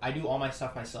do all my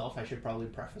stuff myself. I should probably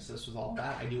preface this with all of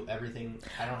that. I do everything.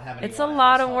 I don't have any. It's a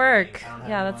lot of work.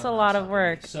 Yeah, that's a lot of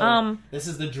work. So this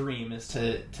is the dream: is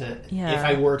to if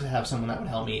I were to have someone that would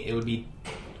help me, it would be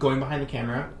going behind the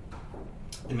camera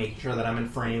and making sure that I'm in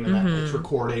frame and that it's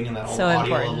recording and that all the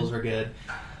audio levels are good.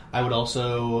 I would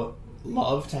also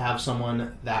love to have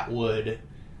someone that would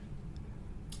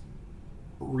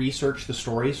research the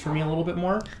stories for me a little bit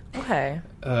more. Okay.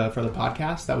 For the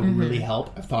podcast. That would really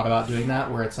help. I've thought about doing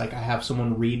that, where it's like I have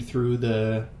someone read through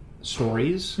the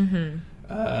stories,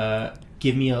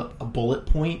 give me a bullet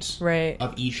point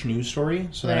of each news story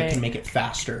so that I can make it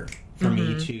faster for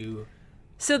me to...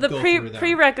 So the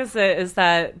prerequisite is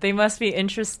that they must be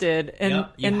interested in the...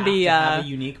 You have to have a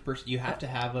unique you have to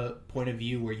have a point of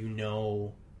view where you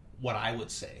know what I would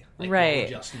say. Like,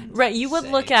 right. You would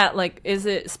look at, like, is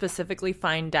it specifically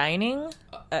fine dining?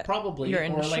 Probably.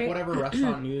 Or, like, whatever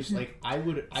restaurant news. Like, I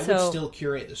would still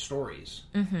curate the stories.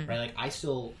 Right? Like, I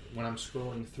still, when I'm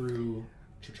scrolling through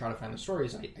to try to find the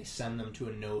stories, I send them to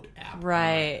a note app.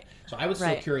 Right. So I would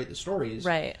still curate the stories.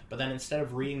 Right. But then instead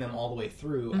of reading them all the way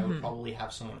through, I would probably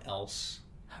have someone else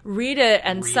read it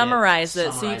and summarize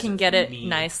it so you can get it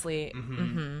nicely.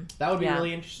 That would be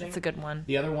really interesting. That's a good one.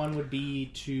 The other one would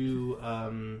be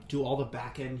to do all the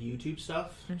back-end YouTube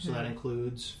stuff. So that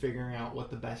includes figuring out what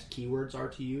the best keywords are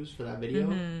to use for that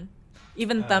video.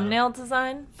 Even thumbnail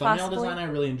design? Thumbnail design I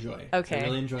really enjoy. Okay. I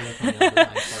really enjoy the thumbnail design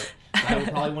part. So I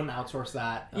probably wouldn't outsource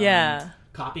that.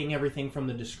 Copying everything from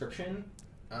the description.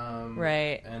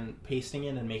 And pasting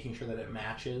it and making sure that it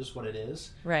matches what it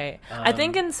is. Right. I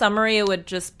think in summary it would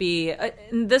just be,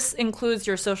 and this includes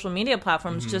your social media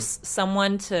platforms, just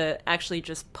someone to actually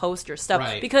just post your stuff.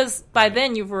 Right. Because by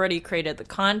then you've already created the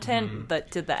content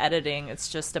that did the editing. It's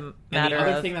just a matter of... And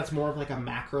the other thing that's more of like a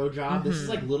macro job, this is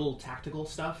like little tactical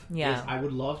stuff. Yeah. Is I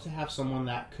would love to have someone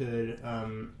that could,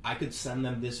 I could send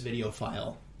them this video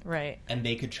file. Right. And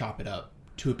they could chop it up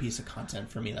to a piece of content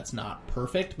for me that's not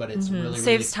perfect, but it's really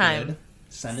saves time. Good.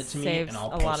 Send it to me, and I'll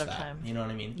post a lot of time. You know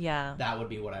what I mean? Yeah, that would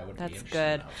be what I would. That's be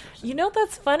good. You know,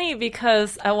 that's funny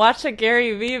because I watched a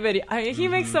Gary Vee video. He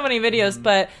makes so many videos,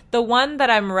 but the one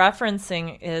that I'm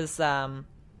referencing is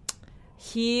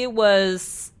he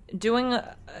was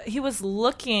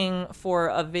looking for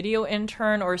a video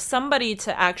intern or somebody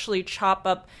to actually chop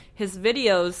up his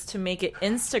videos to make it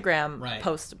Instagram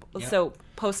postable. Yep. So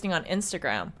posting on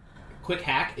Instagram. Quick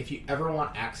hack, if you ever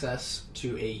want access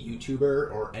to a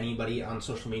YouTuber or anybody on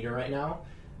social media right now,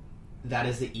 that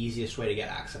is the easiest way to get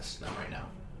access to them right now.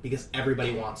 Because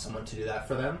everybody wants someone to do that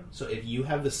for them. So if you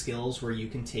have the skills where you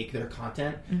can take their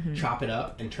content, chop it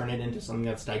up, and turn it into something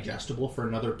that's digestible for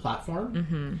another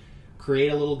platform, create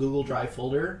a little Google Drive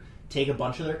folder, take a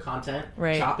bunch of their content,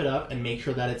 chop it up, and make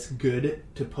sure that it's good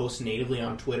to post natively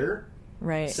on Twitter.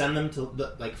 Right. Send them to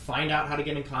find out how to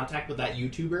get in contact with that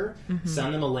YouTuber.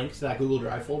 Send them a link to that Google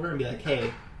Drive folder and be like,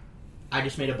 hey, I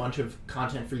just made a bunch of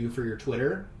content for you for your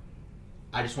Twitter.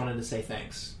 I just wanted to say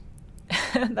thanks.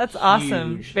 That's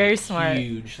awesome. Very smart.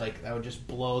 Huge. Like, that would just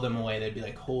blow them away. They'd be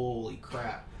like, holy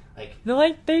crap. Like, they're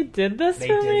like, they did this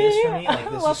for me? Like,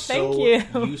 this well, is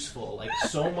so useful. Like,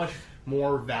 so much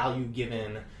more value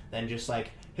given than just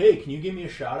like, hey, can you give me a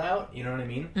shout out? You know what I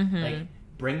mean? Mm-hmm. Like,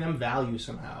 bring them value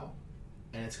somehow.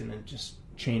 And it's going to just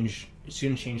change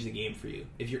the game for you.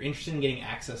 If you're interested in getting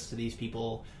access to these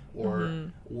people or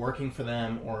working for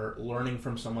them or learning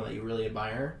from someone that you really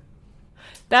admire,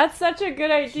 that's such a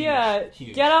good idea.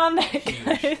 Huge. Get on that,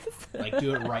 guys. Like,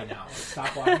 do it right now. Like,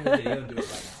 stop watching the video and do it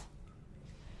right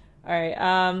now.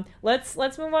 All right.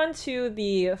 Let's move on to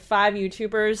the 5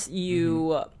 YouTubers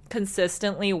you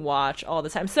consistently watch all the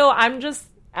time. So I'm just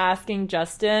asking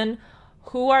Justin,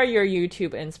 who are your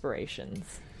YouTube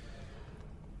inspirations?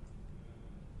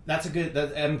 That's a good.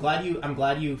 I'm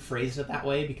glad you phrased it that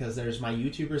way, because there's my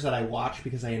YouTubers that I watch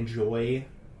because I enjoy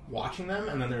watching them,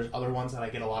 and then there's other ones that I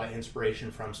get a lot of inspiration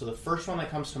from. So the first one that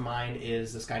comes to mind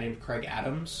is this guy named Craig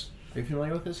Adams. Are you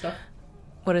familiar with his stuff?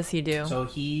 What does he do? So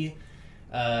he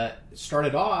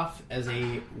started off as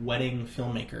a wedding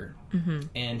filmmaker,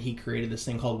 and he created this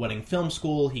thing called Wedding Film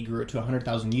School. He grew it to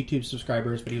 100,000 YouTube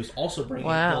subscribers, but he was also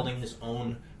building his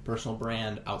own personal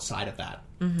brand outside of that,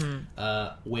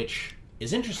 which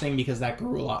is interesting because that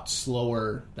grew a lot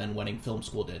slower than Wedding Film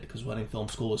School did, because Wedding Film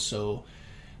School was so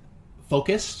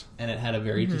focused and it had a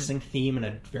very distinct theme and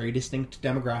a very distinct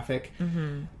demographic.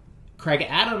 Craig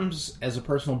Adams, as a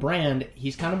personal brand,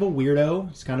 he's kind of a weirdo.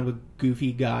 He's kind of a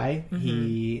goofy guy.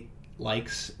 He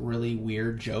likes really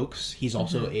weird jokes. He's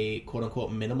also a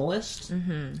quote-unquote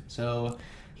minimalist. So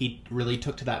he really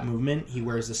took to that movement. He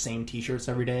wears the same t-shirts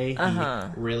every day.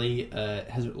 He really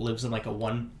lives in like a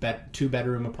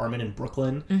 2-bedroom apartment in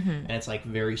Brooklyn, and it's like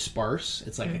very sparse.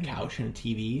 It's like a couch and a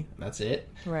TV. That's it.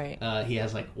 Right. He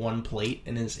has like one plate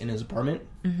in his apartment,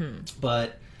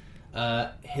 but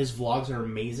his vlogs are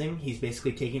amazing. He's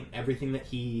basically taking everything that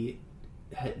he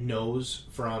knows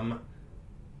from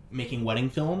making wedding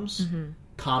films,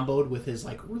 comboed with his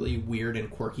like really weird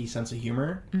and quirky sense of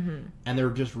humor, and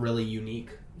they're just really unique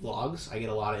vlogs. I get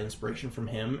a lot of inspiration from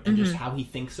him and just how he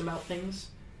thinks about things.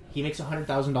 He makes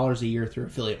 $100,000 a year through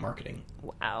affiliate marketing.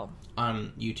 Wow.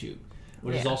 On YouTube,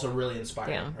 which is also really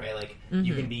inspiring, right? Like,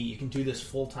 you can do this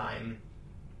full time.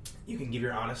 You can give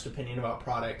your honest opinion about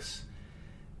products,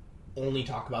 only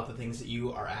talk about the things that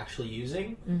you are actually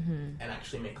using, and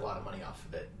actually make a lot of money off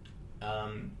of it.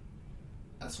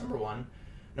 That's number one.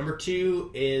 Number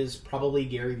two is probably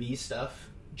Gary Vee stuff,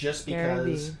 just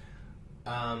because,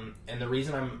 and the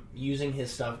reason I'm using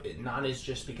his stuff, not is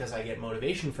just because I get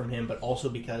motivation from him, but also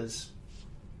because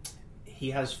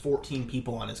he has 14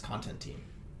 people on his content team.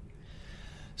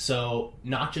 So,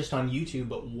 not just on YouTube,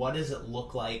 but what does it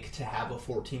look like to have a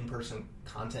 14-person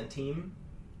content team?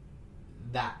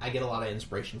 That I get a lot of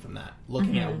inspiration from that.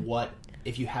 Looking at what,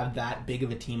 if you have that big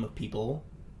of a team of people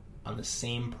on the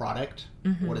same product,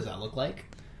 what does that look like?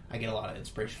 I get a lot of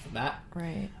inspiration from that.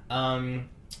 Right.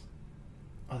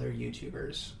 Other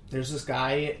YouTubers. There's this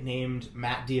guy named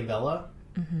Matt Diavella,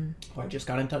 who I just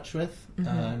got in touch with.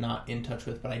 Not in touch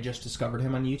with, but I just discovered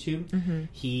him on YouTube.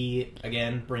 He,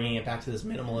 again, bringing it back to this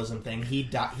minimalism thing, he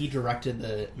directed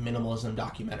the minimalism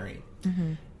documentary.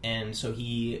 And so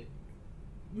he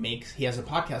has a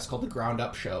podcast called The Ground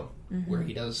Up Show, where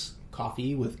he does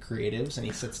coffee with creatives and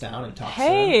he sits down and talks to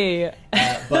them.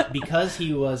 But because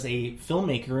he was a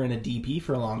filmmaker and a DP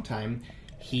for a long time,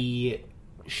 he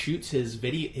shoots his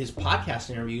podcast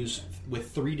interviews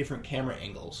with 3 different camera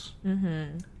angles.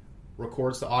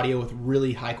 Records the audio with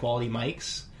really high quality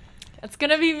mics. That's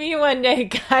gonna be me one day,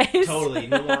 guys. Totally,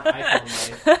 no more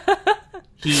iPhone life.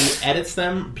 He edits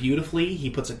them beautifully. He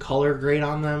puts a color grade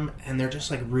on them, and they're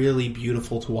just like really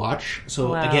beautiful to watch.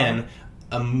 So again,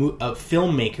 a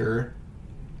filmmaker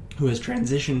who has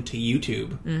transitioned to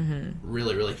YouTube.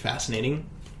 Really, really fascinating.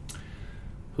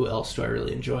 Who else do I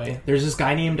really enjoy? There's this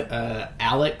guy named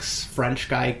Alex, French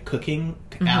guy cooking.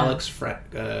 Alex,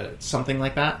 something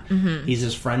like that. He's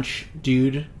this French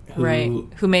dude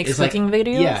who makes cooking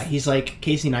videos? Yeah, he's like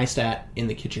Casey Neistat in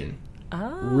the kitchen.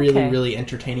 Oh, really, really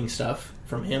entertaining stuff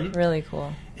from him. Really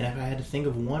cool. And if I had to think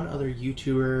of one other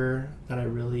YouTuber that I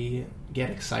really get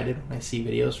excited when I see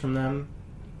videos from them,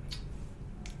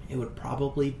 it would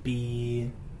probably be...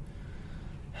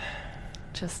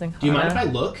 Justin. Do you mind if I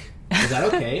look? Is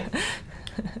that okay?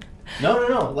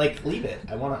 No. Like, leave it.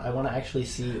 I want to actually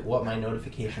see what my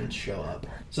notifications show up.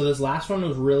 So this last one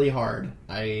was really hard.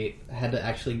 I had to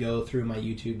actually go through my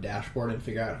YouTube dashboard and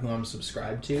figure out who I'm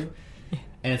subscribed to.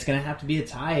 And it's going to have to be a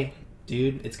tie,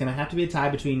 dude. It's going to have to be a tie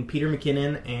between Peter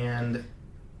McKinnon and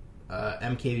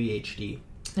MKBHD.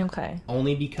 Okay.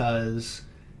 Only because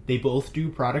they both do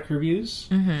product reviews.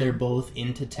 They're both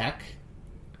into tech,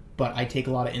 but I take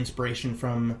a lot of inspiration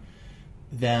from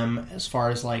them as far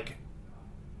as like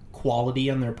quality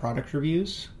on their product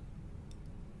reviews.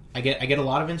 I get a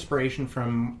lot of inspiration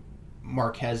from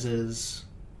Marquez's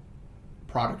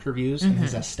product reviews and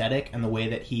his aesthetic and the way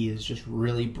that he is just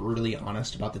really brutally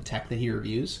honest about the tech that he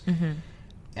reviews.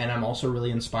 And I'm also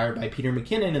really inspired by Peter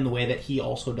McKinnon in the way that he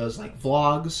also does like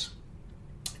vlogs,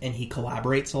 and he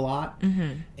collaborates a lot,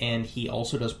 and he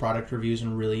also does product reviews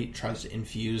and really tries to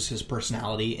infuse his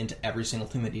personality into every single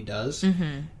thing that he does.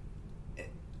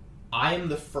 I am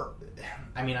the first.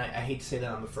 I mean, I hate to say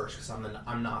that I'm the first because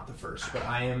I'm not the first, but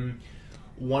I am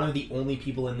one of the only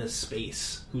people in this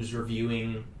space who's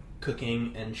reviewing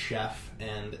cooking and chef,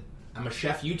 and I'm a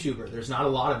chef YouTuber. There's not a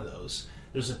lot of those.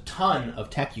 There's a ton of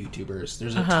tech YouTubers.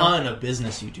 There's a ton of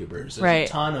business YouTubers. There's a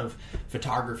ton of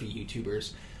photography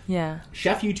YouTubers. Yeah.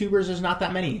 Chef YouTubers, there's not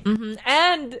that many.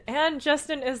 And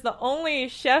Justin is the only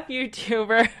chef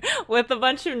YouTuber with a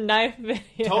bunch of knife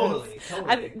videos. Totally.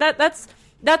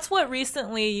 That's what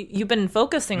recently you've been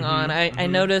focusing on. I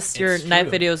noticed your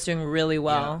knife videos doing really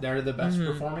well. Yeah, they're the best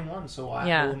performing ones, so who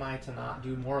am I to not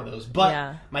do more of those?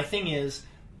 But my thing is,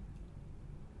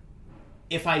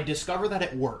 if I discover that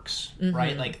it works,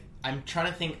 right? Like, I'm trying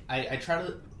to think, I try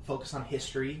to focus on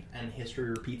history, and history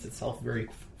repeats itself very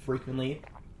frequently.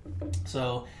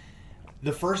 So,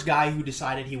 the first guy who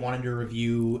decided he wanted to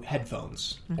review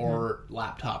headphones, or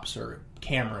laptops, or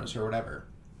cameras, or whatever,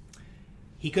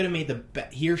 he could have made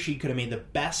he or she could have made the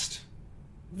best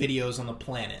videos on the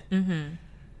planet.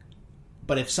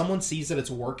 But if someone sees that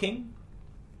it's working,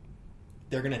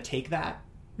 they're going to take that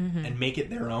and make it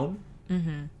their own.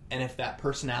 And if that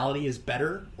personality is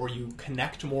better, or you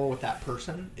connect more with that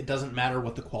person, it doesn't matter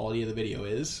what the quality of the video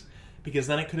is, because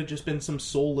then it could have just been some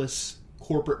soulless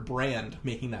corporate brand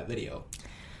making that video.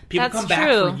 People come back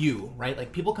for you, right?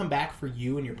 Like, people come back for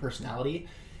you and your personality,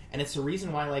 and it's the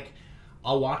reason why, like,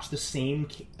 I'll watch the same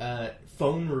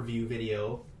phone review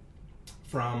video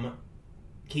from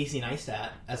Casey Neistat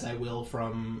as I will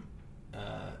from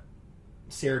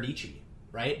Sarah Dietschy,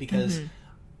 right? Because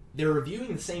they're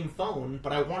reviewing the same phone,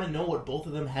 but I want to know what both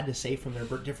of them had to say from their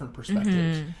different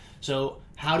perspectives. So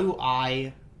how do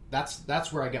I...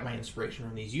 That's where I get my inspiration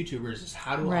from these YouTubers, is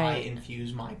how do I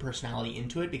infuse my personality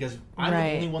into it? Because I'm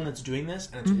the only one that's doing this,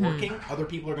 and it's working. Other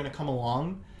people are going to come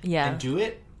along and do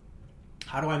it.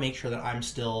 How do I make sure that I'm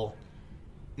still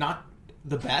not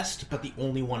the best, but the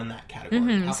only one in that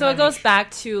category? So it goes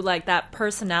back to, like, that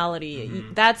personality.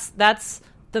 That's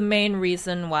the main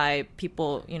reason why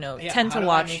people, tend to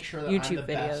watch YouTube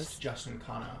videos. Justin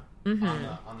Khanna.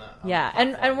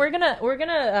 And we're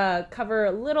gonna cover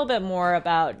a little bit more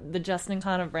about the Justin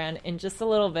Khanna brand in just a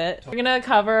little bit. We're gonna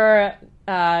cover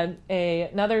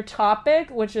another topic,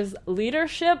 which is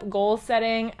leadership, goal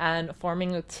setting, and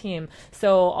forming a team.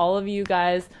 So all of you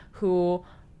guys who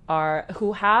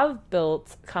have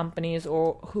built companies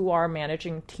or who are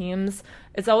managing teams,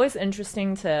 it's always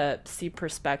interesting to see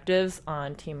perspectives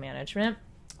on team management.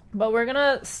 But we're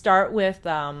gonna start with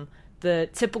the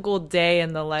typical day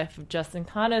in the life of Justin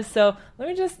Khanna. So let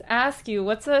me just ask you,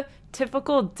 what's a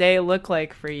typical day look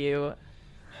like for you?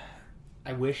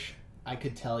 I wish I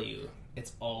could tell you.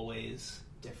 It's always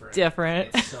different.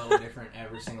 It's so different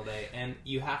every single day. And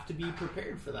you have to be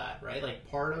prepared for that, right? Like,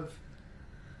 part of...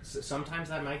 Sometimes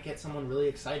that might get someone really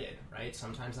excited, right?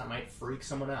 Sometimes that might freak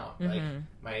someone out. Like,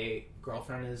 my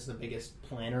girlfriend is the biggest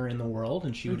planner in the world,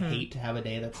 and she would hate to have a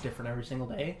day that's different every single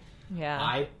day. Yeah.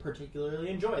 I particularly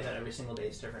enjoy that every single day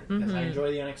is different, because I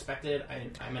enjoy the unexpected.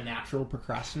 I'm a natural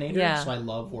procrastinator, so I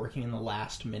love working in the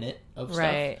last minute of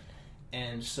stuff.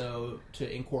 And so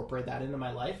to incorporate that into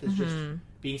my life is just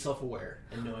being self-aware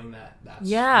and knowing that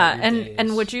that's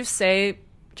and would you say,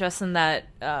 Justin,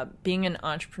 that being an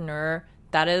entrepreneur,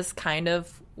 that is kind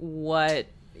of what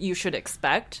you should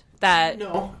expect?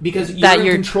 No, because you're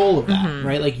in control of that,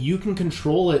 right? Like, you can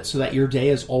control it so that your day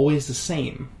is always the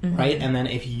same, right? And then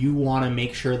if you want to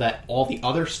make sure that all the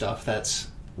other stuff that's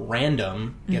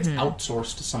random gets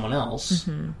outsourced to someone else,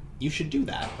 you should do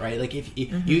that, right? Like, if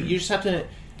you just have to...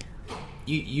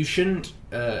 You shouldn't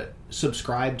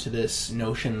subscribe to this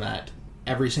notion that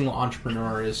every single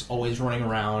entrepreneur is always running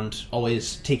around,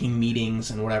 always taking meetings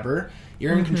and whatever.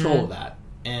 You're in control of that.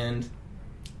 And...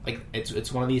 like,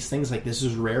 it's one of these things, like, this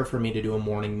is rare for me to do a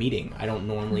morning meeting. I don't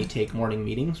normally take morning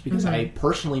meetings because I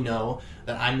personally know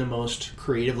that I'm the most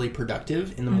creatively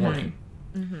productive in the morning.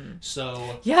 Mm-hmm.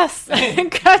 So yes,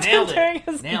 content during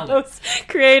his most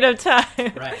creative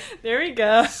time. Right. There we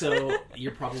go. So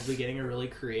you're probably getting a really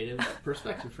creative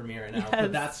perspective from me right now. Yes.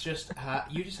 But that's just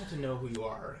you just have to know who you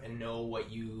are and know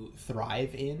what you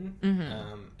thrive in,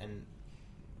 and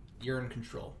you're in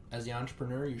control. As the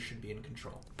entrepreneur, you should be in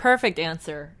control. Perfect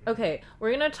answer. Okay, we're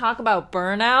going to talk about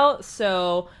burnout.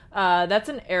 So that's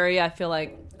an area I feel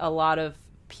like a lot of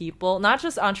people, not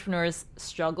just entrepreneurs,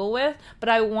 struggle with. But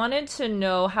I wanted to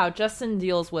know how Justin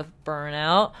deals with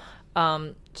burnout.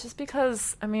 Just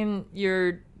because, I mean,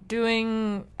 you're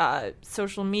doing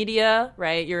social media,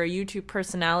 right? You're a YouTube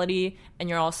personality, and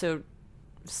you're also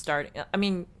starting. I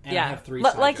mean, and yeah, I have 3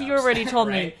 side like jobs. You already told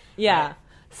right? me. Yeah. Right.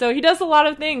 So he does a lot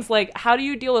of things. Like, how do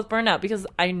you deal with burnout? Because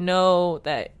I know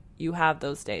that you have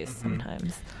those days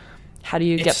sometimes. How do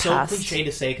you get past? It's so cliche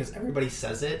to say because everybody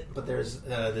says it, but there's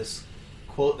this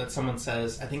quote that someone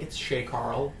says. I think it's Shay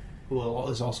Carl, who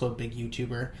is also a big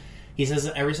YouTuber. He says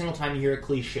that every single time you hear a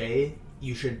cliche,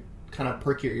 you should kind of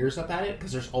perk your ears up at it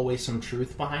because there's always some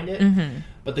truth behind it.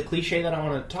 But the cliche that I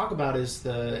want to talk about is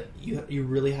you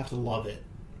really have to love it.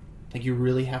 Like, you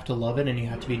really have to love it, and you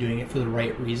have to be doing it for the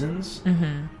right reasons.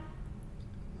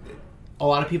 A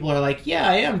lot of people are like, yeah,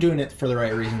 I am doing it for the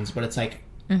right reasons, but it's like,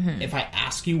 if I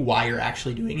ask you why you're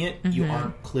actually doing it, you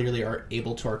aren't clearly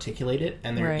able to articulate it,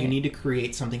 and you need to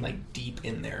create something, like, deep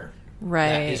in there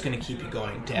that is going to keep you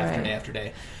going day after day after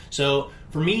day. So,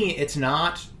 for me, it's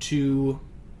not to...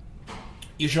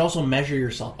 You should also measure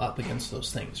yourself up against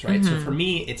those things, right? So, for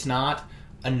me, it's not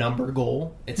a number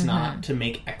goal. It's not to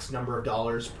make X number of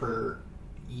dollars per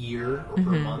year or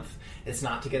per month. It's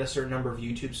not to get a certain number of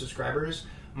YouTube subscribers.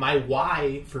 My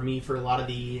why for me for a lot of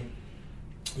the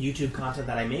YouTube content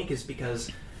that I make is because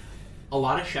a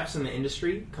lot of chefs in the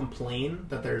industry complain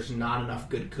that there's not enough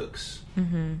good cooks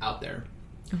out there.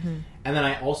 And then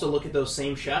I also look at those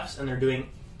same chefs and they're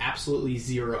doing absolutely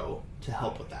zero to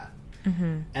help with that.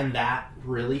 And that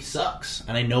really sucks.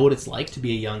 And I know what it's like to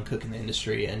be a young cook in the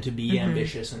industry and to be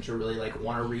ambitious and to really like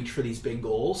want to reach for these big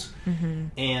goals.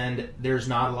 And there's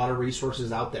not a lot of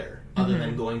resources out there other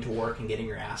than going to work and getting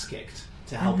your ass kicked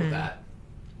to help with that.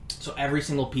 So every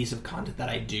single piece of content that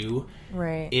I do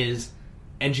is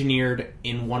engineered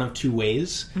in one of two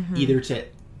ways, either to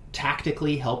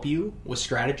tactically help you with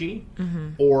strategy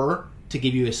or to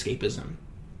give you escapism.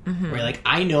 Right, like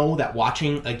I know that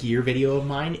watching a gear video of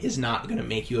mine is not going to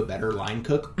make you a better line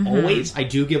cook. Always, I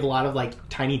do give a lot of like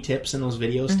tiny tips in those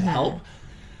videos to help,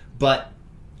 but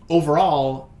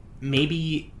overall,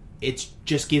 maybe it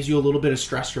just gives you a little bit of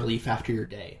stress relief after your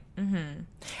day.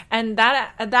 And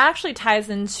that actually ties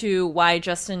into why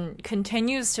Justin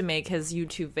continues to make his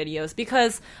YouTube videos,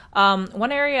 because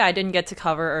one area I didn't get to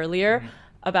cover earlier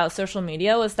about social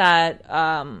media was that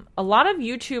a lot of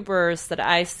YouTubers that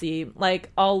I see, like,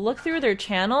 I'll look through their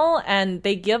channel and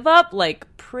they give up like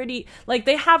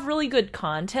they have really good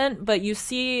content, but you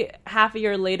see half a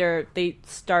year later they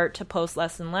start to post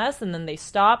less and less and then they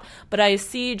stop. But I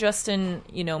see Justin,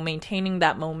 maintaining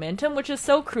that momentum, which is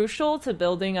so crucial to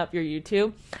building up your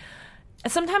YouTube.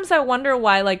 Sometimes I wonder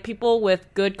why like people with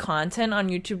good content on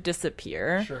YouTube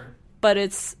disappear. Sure. But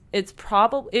it's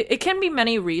probably it can be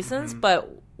many reasons, but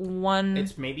one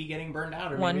it's maybe getting burned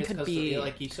out, or one maybe it's could be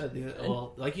like you said,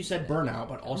 burnout,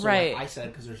 but also like I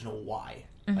said, because there's no why,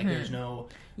 like there's no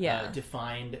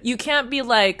defined. You can't be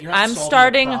like I'm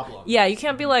starting. Yeah, you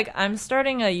can't be like I'm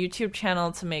starting a YouTube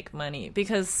channel to make money,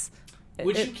 because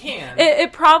you can.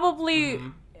 It probably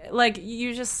like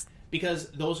you just. Because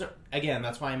those are, again,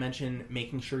 that's why I mentioned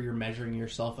making sure you're measuring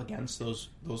yourself against those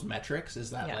metrics,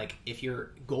 is that like if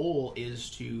your goal is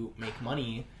to make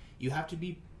money, you have to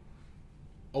be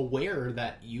aware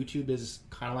that YouTube is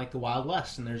kind of like the Wild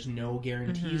West and there's no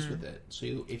guarantees with it.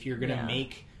 So if you're going to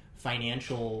make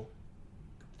financial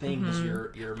things,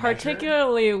 your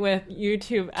particularly with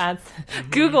YouTube ads,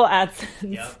 Google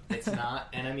AdSense. Yep, it's not.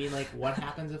 And I mean, like, what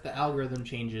happens if the algorithm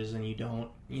changes and you don't?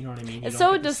 You know what I mean? It's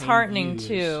so disheartening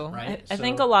too. Right? I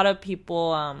think a lot of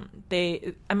people,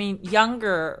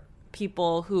 younger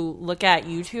people who look at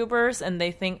YouTubers and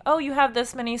they think, oh, you have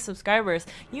this many subscribers.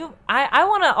 I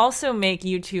want to also make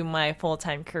YouTube my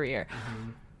full-time career.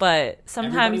 But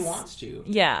sometimes everybody wants to.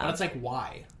 Yeah. But it's like,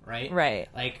 why? Right? Right.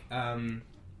 Like,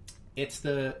 it's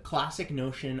the classic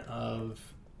notion of,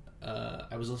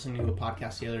 I was listening to a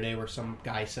podcast the other day where some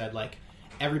guy said, like,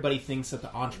 everybody thinks that the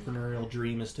entrepreneurial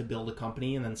dream is to build a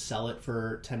company and then sell it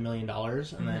for $10 million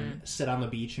and then sit on the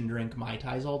beach and drink Mai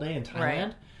Tais all day in Thailand.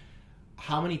 Right.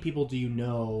 How many people do you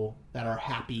know that are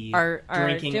happy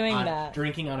drinking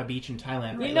on a beach in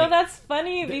Thailand? Right? That's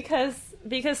funny because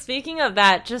speaking of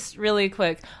that, just really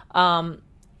quick, a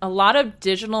lot of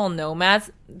digital nomads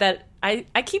that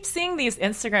I keep seeing these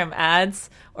Instagram ads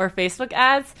or Facebook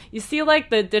ads. You see like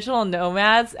the digital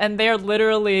nomads, and they're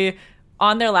literally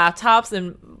on their laptops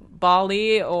in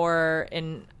Bali or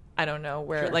in, I don't know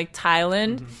where, like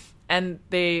Thailand. And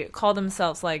they call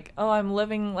themselves like, oh, I'm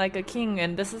living like a king,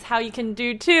 and this is how you can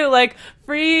do too, like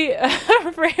free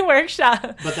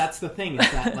workshop. But that's the thing,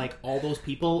 is that like all those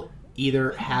people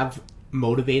either have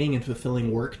motivating and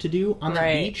fulfilling work to do on the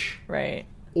beach, right?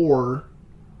 Or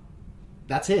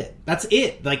that's it. That's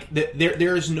it. Like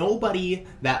there is nobody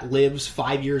that lives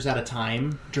 5 years at a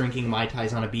time drinking Mai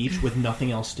Tais on a beach with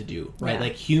nothing else to do, right?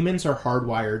 Like humans are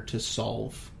hardwired to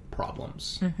solve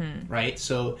problems, right?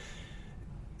 So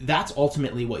that's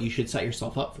ultimately what you should set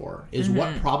yourself up for, is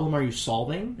what problem are you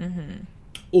solving,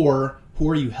 or who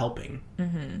are you helping,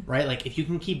 right? Like if you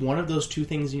can keep one of those two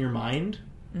things in your mind,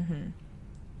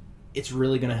 it's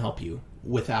really going to help you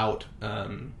without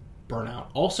burnout.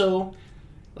 Also,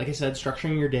 like I said,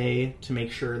 structuring your day to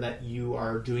make sure that you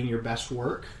are doing your best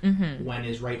work when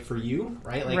is right for you,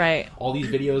 right? Like all these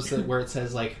videos where it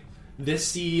says like,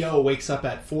 this CEO wakes up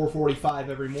at 4:45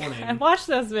 every morning. I watch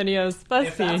those videos.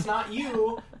 If that's not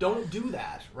you, don't do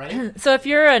that, right? So if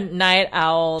you're a night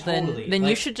owl, Totally. then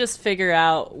you should just figure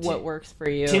out what works for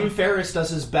you. Tim Ferriss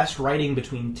does his best writing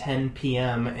between 10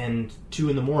 p.m. and 2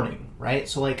 in the morning, right?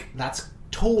 So like that's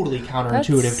totally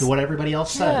counterintuitive to what everybody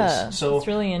else says. So it's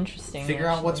really interesting. Figure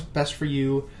out what's best for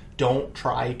you. Don't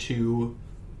try to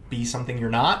be something you're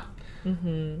not.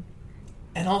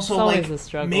 And also, like,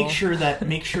 make sure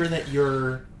that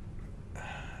you're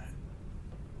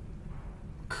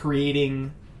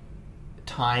creating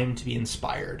time to be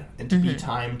inspired and to be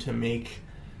time to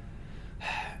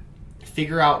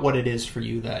figure out what it is for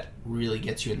you that really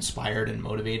gets you inspired and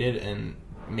motivated and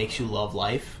makes you love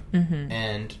life,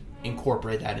 and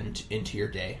incorporate that into your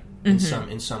day in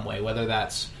some way, whether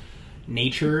that's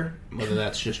nature, whether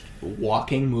that's just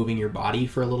walking, moving your body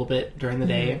for a little bit during the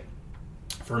day.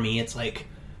 For me, it's like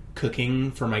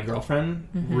cooking for my girlfriend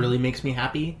really makes me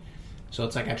happy. So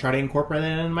it's like I try to incorporate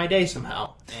that in my day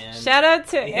somehow. And shout out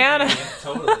to Anna. Yeah,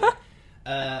 totally.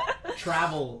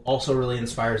 Travel also really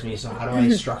inspires me. So how do I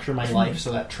structure my life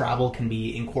so that travel can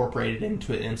be incorporated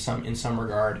into it in some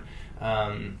regard?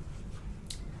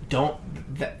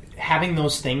 Having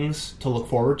those things to look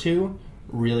forward to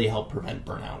really help prevent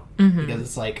burnout, because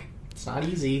it's like it's not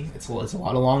easy. It's a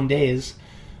lot of long days.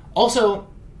 Also,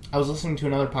 I was listening to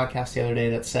another podcast the other day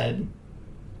that said,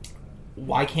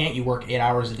 why can't you work 8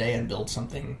 hours a day and build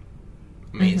something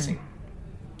amazing?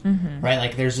 Right?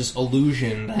 Like, there's this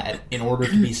illusion that in order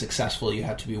to be successful, you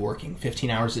have to be working 15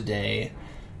 hours a day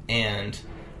and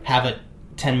have a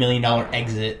 $10 million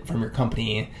exit from your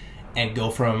company and go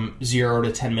from 0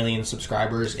 to 10 million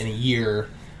subscribers in a year,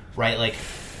 right? Like,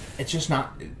 it's just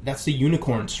not... That's the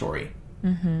unicorn story.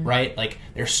 Right? Like,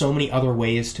 there's so many other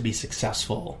ways to be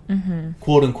successful,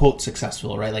 quote unquote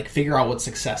successful, right? Like, figure out what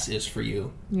success is for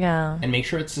you. Yeah. And make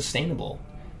sure it's sustainable.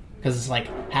 Because it's like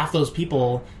half those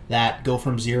people that go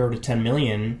from 0 to 10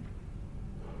 million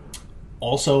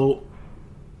also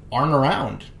aren't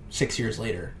around 6 years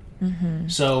later.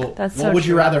 So what would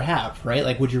you rather have, right?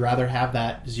 Like, would you rather have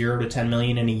that 0 to 10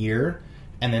 million in a year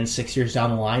and then 6 years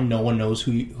down the line no one knows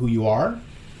who you are?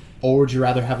 Or would you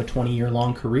rather have a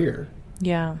 20-year-long career?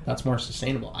 Yeah. That's more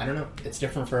sustainable. I don't know. It's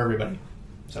different for everybody.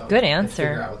 So good answer.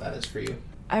 Figure out what that is for you.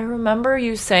 I remember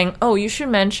you saying, you should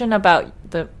mention about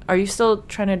are you still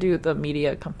trying to do the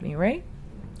media company, right?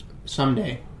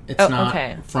 Someday. It's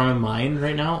not front of mind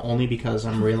right now, only because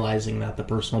I'm realizing that the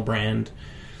personal brand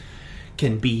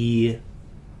can be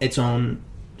its own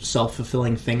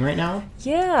self-fulfilling thing right now.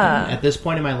 Yeah. At this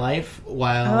point in my life,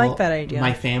 while I like that idea.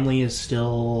 My family is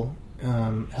still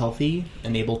healthy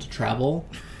and able to travel,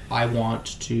 I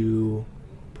want to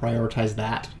prioritize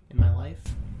that in my life,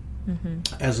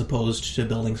 as opposed to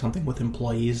building something with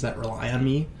employees that rely on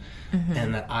me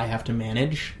and that I have to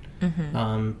manage.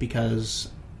 Because,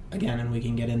 again, and we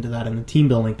can get into that in the team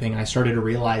building thing, I started to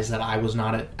realize that I was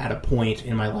not at a point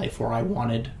in my life where I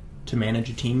wanted to manage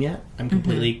a team yet. I'm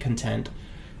completely content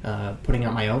putting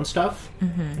out my own stuff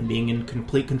and being in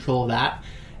complete control of that.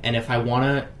 And if I want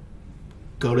to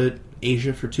go to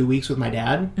Asia for 2 weeks with my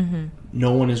dad,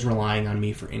 no one is relying on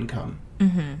me for income.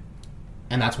 And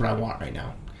that's what I want right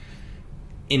now.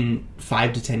 In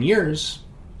 5 to 10 years,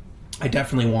 I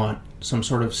definitely want some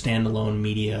sort of standalone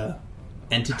media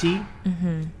entity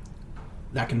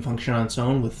that can function on its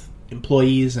own with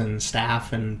employees and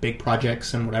staff and big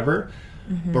projects and whatever.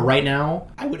 But right now,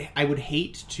 I would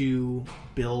hate to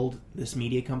build this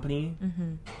media company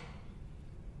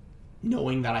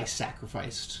knowing that I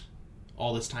sacrificed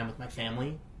all this time with my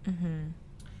family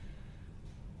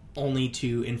only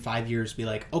to in 5 years be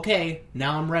like, okay,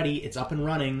 now I'm ready, it's up and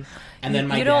running, and then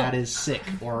my dad is sick,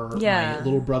 or my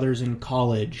little brother's in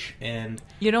college, and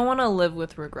you don't want to live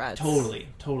with regrets. Totally.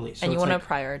 So and you want to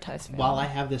prioritize family. While I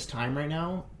have this time right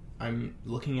now, I'm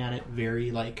looking at it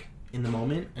very like in the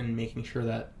moment and making sure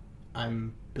that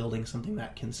I'm building something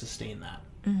that can sustain that.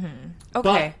 Okay.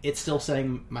 But it's still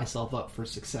setting myself up for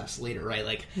success later, right?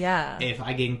 Like, if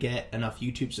I can get enough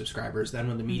YouTube subscribers, then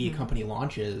when the media company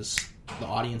launches, the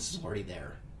audience is already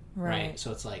there. Right?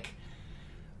 So it's like,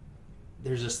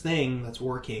 there's this thing that's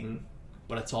working,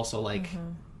 but it's also like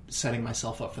setting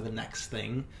myself up for the next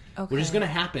thing, which is going to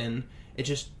happen. It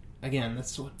just, again,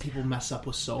 that's what people mess up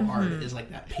with so hard, is like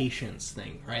that patience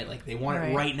thing, right? Like, they want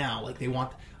it right now. Like,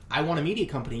 I want a media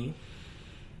company.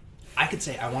 I could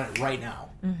say I want it right now.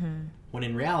 When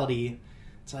in reality,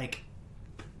 it's like,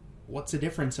 what's the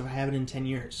difference if I have it in 10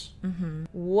 years?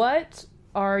 What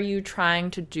are you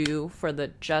trying to do for the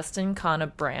Justin Kana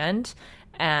brand?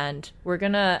 And we're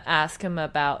going to ask him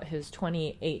about his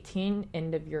 2018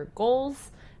 end of year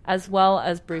goals, as well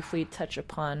as briefly touch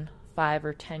upon 5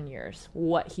 or 10 years,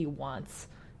 what he wants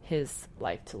his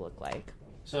life to look like.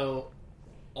 So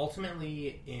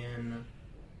ultimately, in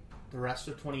the rest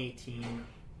of 2018,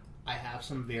 I have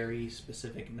some very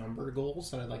specific number goals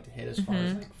that I'd like to hit as far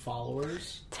as like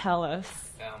followers. Tell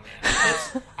us. Oh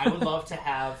man, I would love to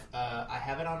have. I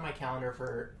have it on my calendar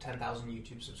for 10,000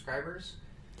 YouTube subscribers.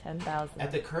 10,000.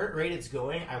 At the current rate it's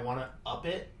going, I want to up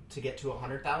it to get to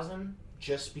 100,000.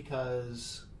 Just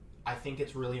because I think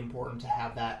it's really important to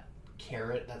have that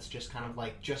carrot that's just kind of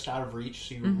like just out of reach,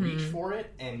 so you reach for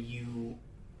it and you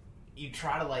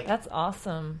try to like. That's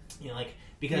awesome. You know, like,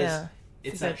 because.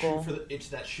 It's that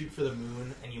shoot for the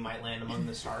moon and you might land among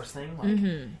the stars thing.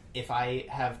 Like, if I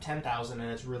have 10,000 and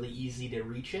it's really easy to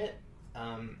reach it,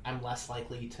 I'm less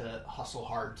likely to hustle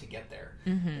hard to get there.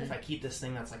 If I keep this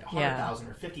thing that's like 100,000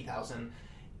 or 50,000,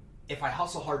 if I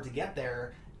hustle hard to get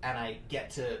there and I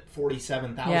get to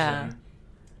 47,000,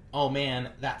 oh man,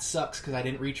 that sucks because I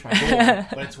didn't reach my goal.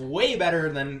 But it's way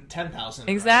better than 10,000.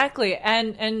 Exactly.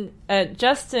 Right? And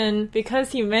Justin,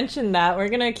 because he mentioned that, we're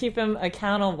going to keep him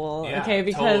accountable,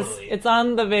 because it's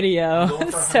on the video.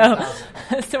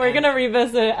 So we're going to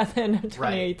revisit at the end of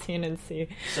 2018 and see.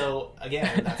 So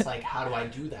again, that's like, how do I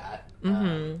do that?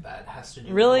 That has to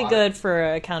do really good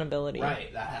for accountability.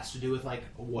 Right. That has to do with like,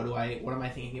 what am I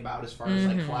thinking about as far as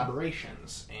like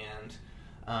collaborations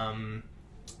and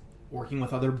working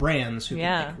with other brands who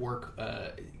can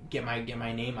get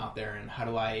my name out there, and how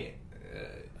do I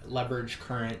leverage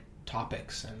current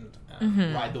topics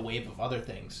and ride the wave of other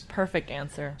things. Perfect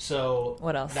answer. So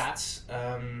what else? That's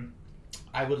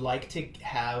I would like to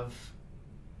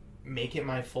make it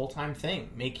my full-time thing.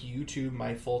 Make YouTube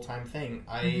my full-time thing.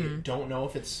 I don't know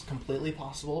if it's completely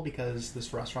possible, because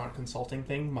this restaurant consulting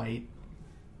thing might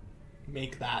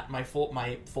make that my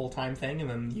full-time thing, and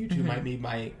then YouTube might be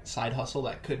my side hustle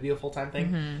that could be a full-time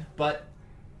thing. But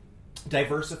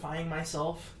diversifying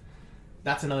myself,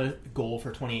 that's another goal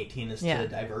for 2018, is to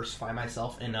diversify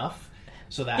myself enough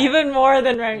so that even more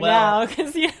than now,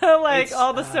 because like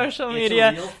all the social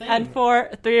media and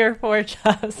 3 or 4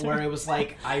 jobs. Where it was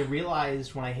like, I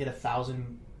realized when I hit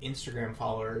 1,000 Instagram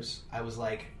followers, I was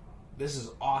like, this is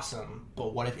awesome,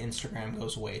 but what if Instagram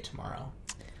goes away tomorrow?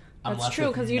 That's true,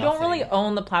 because you don't really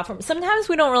own the platform. Sometimes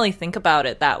we don't really think about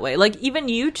it that way. Like, even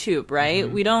YouTube, right?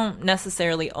 We don't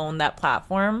necessarily own that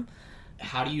platform.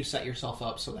 How do you set yourself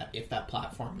up so that if that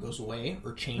platform goes away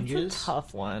or changes... It's a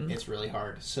tough one. It's really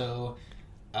hard. So,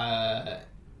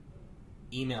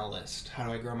 email list. How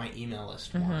do I grow my email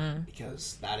list more?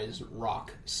 Because that is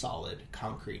rock solid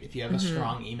concrete. If you have a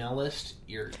strong email list,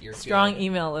 you're strong good.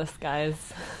 Email list, guys.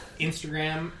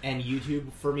 Instagram and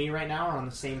YouTube for me right now are on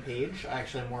the same page. I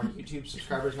actually have more YouTube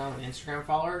subscribers now than Instagram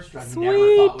followers, which I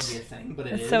never thought would be a thing, but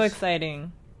it's so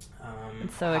exciting.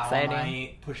 It's so exciting. How am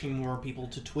I pushing more people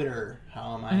to Twitter?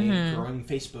 How am I growing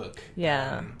Facebook?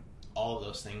 All of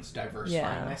those things,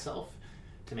 diversifying myself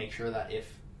to make sure that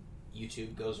if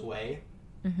YouTube goes away,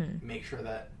 make sure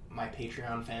that my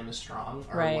Patreon fam is strong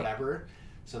or whatever,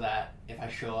 so that if I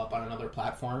show up on another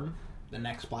platform, the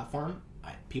next platform,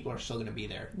 people are still going to be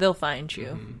there. They'll find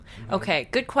you. Okay,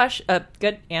 good question.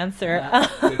 Good answer.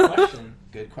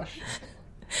 Good question.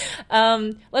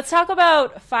 Let's talk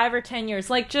about 5 or 10 years.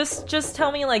 Like, just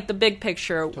tell me like the big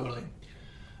picture. Totally.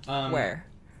 Where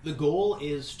the goal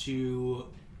is to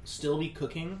still be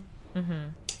cooking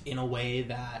in a way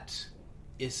that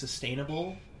is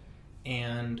sustainable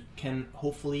and can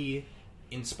hopefully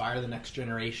inspire the next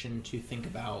generation to think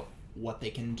about what they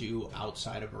can do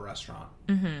outside of a restaurant.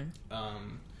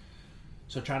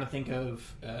 So trying to think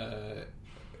of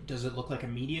does it look like a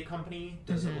media company?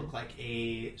 Does it look like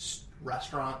a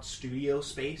restaurant studio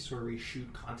space where we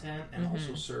shoot content and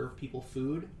also serve people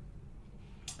food?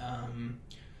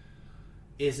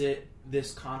 Is it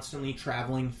this constantly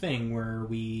traveling thing where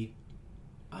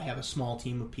I have a small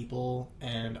team of people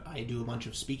and I do a bunch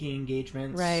of speaking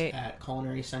engagements at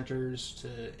culinary centers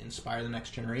to inspire the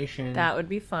next generation? That would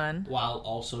be fun. While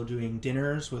also doing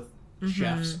dinners with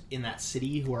chefs in that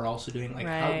city who are also doing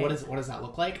what does that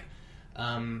look like?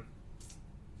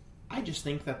 I just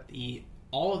think that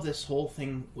all of this whole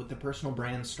thing with the personal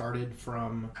brand started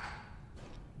from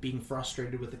being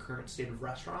frustrated with the current state of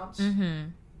restaurants,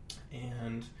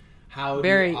 and how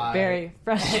very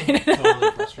frustrated.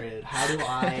 Totally frustrated. How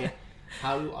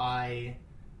do I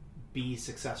be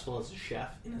successful as a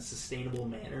chef in a sustainable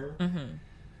manner,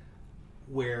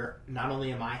 where not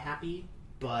only am I happy,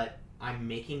 but I'm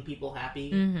making people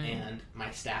happy and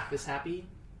my staff is happy?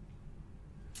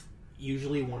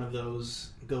 Usually one of those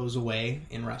goes away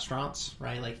in restaurants,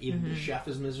 right? Like either the chef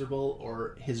is miserable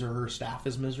or his or her staff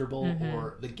is miserable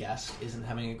or the guest isn't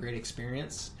having a great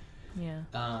experience. Yeah.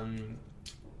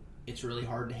 It's really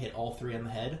hard to hit all three on the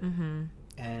head.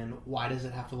 And why does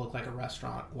it have to look like a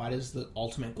restaurant? Why does the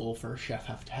ultimate goal for a chef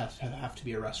have to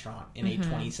be a restaurant in a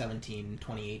 2017,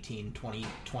 2018,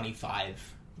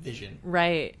 2025 vision?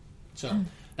 Right. So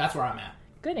that's where I'm at.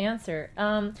 Good answer.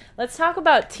 Let's talk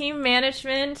about team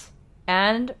management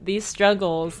and the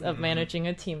struggles of managing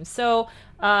a team. So,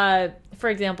 for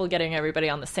example, getting everybody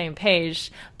on the same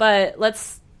page. But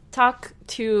let's talk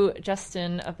to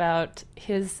Justin about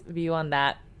his view on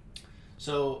that.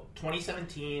 So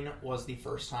 2017 was the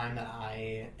first time that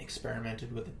I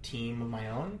experimented with a team of my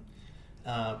own.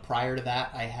 Prior to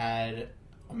that, I had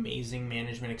amazing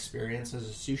management experience as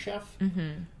a sous chef,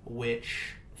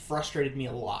 which frustrated me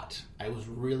a lot. I was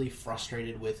really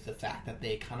frustrated with the fact that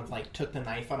they kind of like took the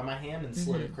knife out of my hand and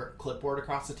slid a clipboard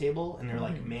across the table, and they're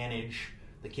like, manage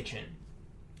the kitchen,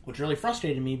 which really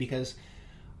frustrated me because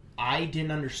I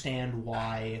didn't understand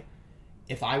why,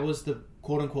 if I was the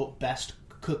quote-unquote best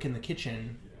cook in the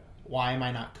kitchen, why am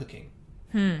I not cooking?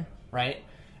 Right?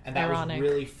 And that was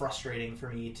really frustrating for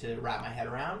me to wrap my head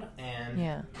around.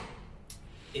 And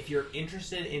if you're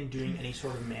interested in doing any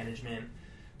sort of management,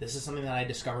 this is something that I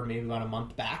discovered maybe about a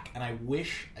month back, and I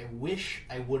wish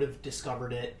I would have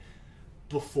discovered it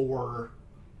before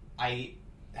I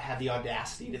had the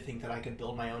audacity to think that I could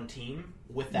build my own team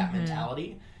with that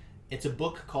mentality. It's a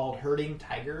book called Herding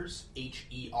Tigers,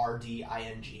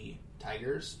 Herding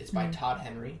Tigers. It's by Todd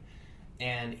Henry,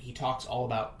 and he talks all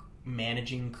about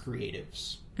managing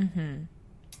creatives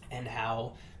and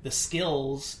how the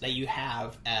skills that you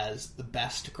have as the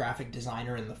best graphic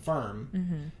designer in the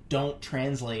firm don't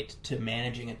translate to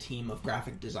managing a team of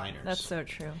graphic designers. That's so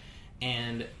true.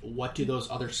 And what do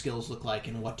those other skills look like,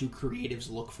 and what do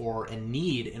creatives look for and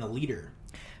need in a leader?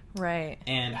 Right.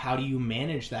 And how do you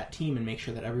manage that team and make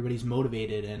sure that everybody's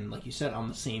motivated and, like you said, on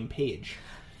the same page?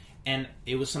 And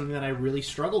it was something that I really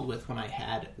struggled with when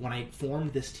I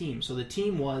formed this team. So the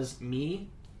team was me,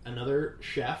 another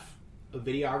chef, a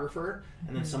videographer,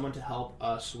 and then someone to help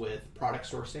us with product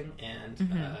sourcing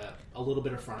and a little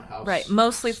bit of front of house. Right,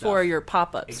 mostly stuff. For your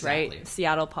pop-ups, Exactly. Right?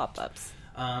 Seattle pop-ups.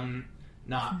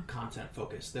 Not content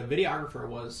focused. The videographer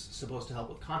was supposed to help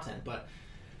with content, but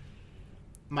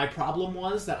my problem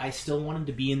was that I still wanted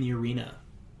to be in the arena.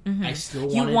 I still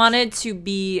wanted to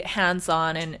be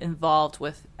hands-on and involved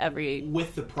with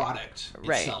the product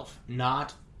itself.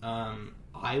 Not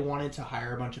I wanted to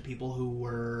hire a bunch of people who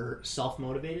were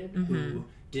self-motivated, who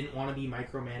didn't want to be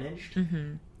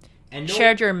micromanaged, and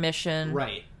shared your mission,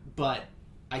 right? But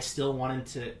I still wanted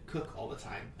to cook all the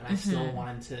time, and I still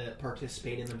wanted to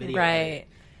participate in the video, right?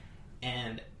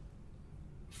 And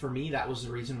for me, that was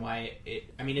the reason why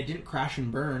it didn't crash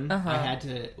and burn.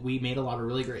 We made a lot of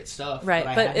really great stuff, right?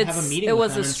 But I had to have a meeting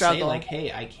with them and struggle. say, like,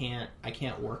 hey, I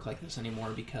can't work like this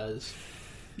anymore because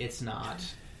it's not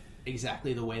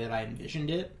exactly the way that I envisioned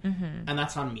it, and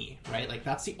that's on me, right? Like,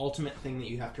 that's the ultimate thing that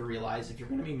you have to realize. If you're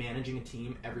going to be managing a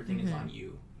team, everything is on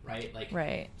you, right?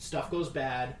 Like, stuff goes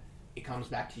bad, it comes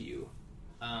back to you,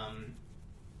 and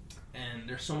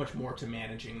there's so much more to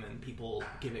managing than people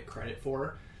give it credit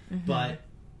for, but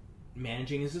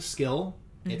managing is a skill.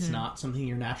 It's not something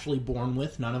you're naturally born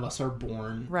with. None of us are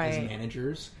born as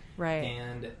managers,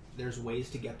 and there's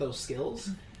ways to get those skills,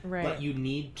 but you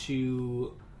need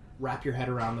to wrap your head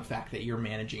around the fact that you're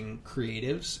managing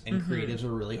creatives, and creatives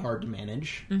are really hard to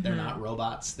manage. They're not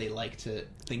robots. They like to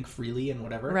think freely and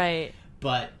whatever. Right.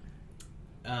 But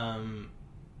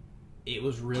it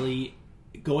was really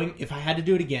if I had to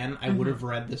do it again, I would have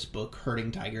read this book,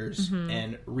 Herding Tigers,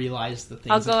 and realized the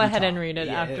things. I'll go ahead and read it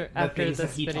after things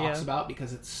this that he video. talks about,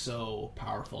 because it's so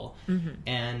powerful.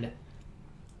 And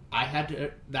I had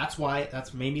to.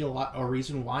 That's maybe a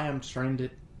reason why I'm starting to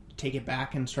take it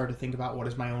back and start to think about what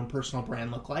does my own personal brand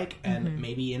look like, and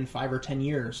maybe in 5 or 10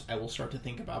 years I will start to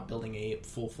think about building a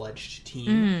full-fledged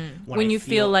team when you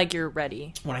feel like you're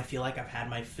ready, when I feel like I've had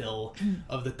my fill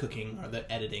of the cooking or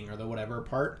the editing or the whatever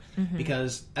part,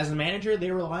 because as a manager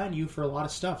they rely on you for a lot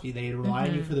of stuff. They rely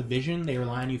on you for the vision, they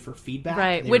rely on you for feedback,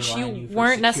 right? Which you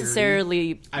weren't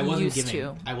necessarily used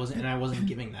to. I wasn't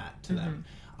giving that to them.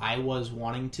 I was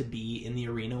wanting to be in the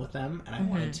arena with them, and I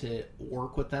wanted to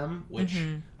work with them, which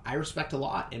I respect a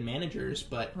lot in managers,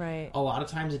 but a lot of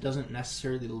times it doesn't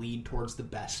necessarily lead towards the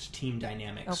best team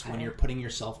dynamics when you're putting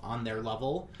yourself on their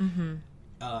level.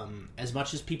 As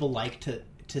much as people like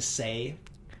to say,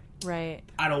 I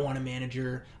don't want a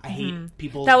manager, I hate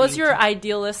people. That was your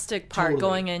idealistic part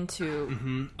going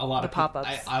into a lot the of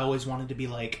pop-ups. I always wanted to be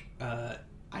like,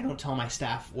 I don't tell my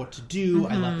staff what to do.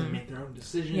 I let them make their own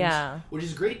decisions. Yeah. Which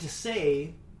is great to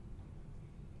say,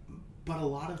 but a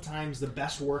lot of times the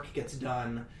best work gets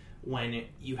done when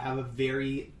you have a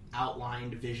very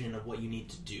outlined vision of what you need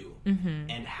to do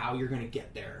and how you're going to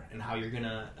get there and how you're going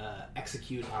to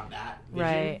execute on that vision.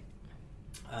 Right.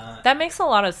 That makes a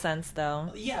lot of sense,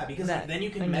 though. Yeah, because then you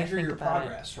can measure your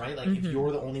progress, right? Like, if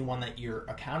you're the only one that you're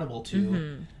accountable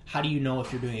to, how do you know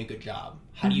if you're doing a good job?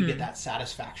 How do you get that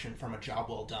satisfaction from a job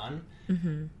well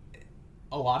done?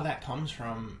 A lot of that comes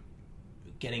from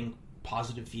getting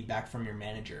positive feedback from your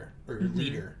manager or your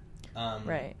leader.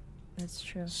 Right, that's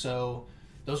true. So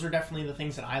those are definitely the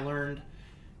things that I learned.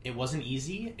 It wasn't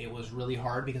easy. It was really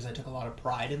hard because I took a lot of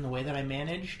pride in the way that I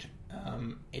managed.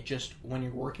 It just, when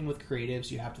you're working with creatives,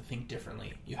 you have to think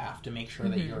differently. You have to make sure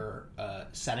that you're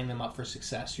setting them up for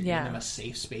success. You're giving them a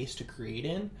safe space to create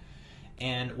in.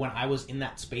 And when I was in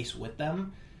that space with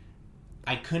them,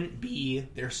 I couldn't be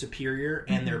their superior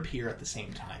and their peer at the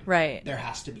same time. Right. There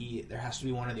has to be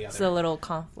one or the other. It's a little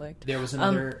conflict. There was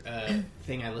another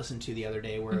thing I listened to the other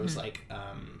day where it was like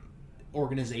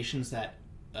organizations that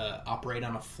operate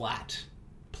on a flat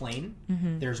plane.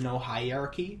 There's no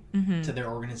hierarchy to their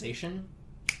organization.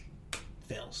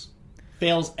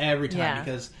 Fails every time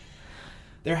because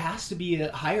there has to be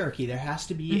a hierarchy. There has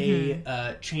to be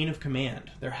a chain of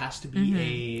command. There has to be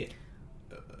a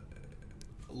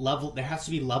level. There has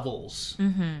to be levels.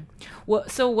 Well,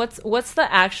 so what's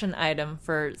the action item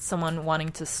for someone wanting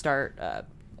to start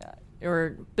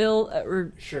or build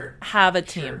or have a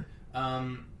team?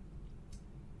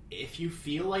 If you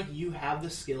feel like you have the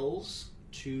skills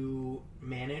to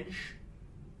manage,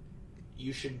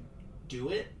 you should do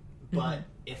it. But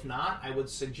if not, I would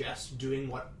suggest doing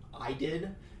what I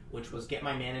did, which was get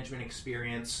my management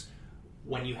experience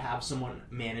when you have someone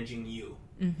managing you.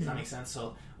 Does that make sense?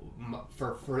 So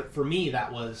for me,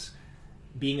 that was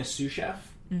being a sous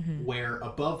chef, where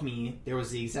above me there was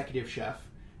the executive chef,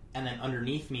 and then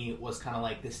underneath me was kind of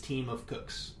like this team of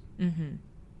cooks.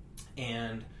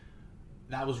 And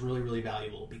that was really, really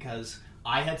valuable because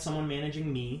I had someone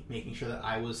managing me, making sure that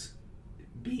I was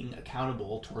being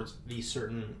accountable towards these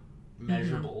certain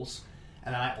measurables.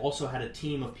 And then I also had a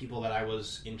team of people that I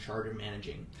was in charge of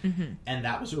managing. And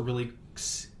that was a really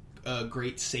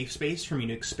great safe space for me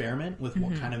to experiment with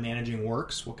what kind of managing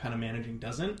works, what kind of managing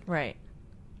doesn't. Right.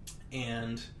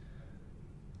 And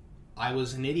I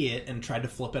was an idiot and tried to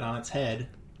flip it on its head.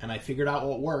 And I figured out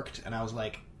what worked. And I was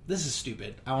like, this is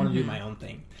stupid. I want to do my own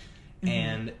thing.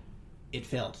 And it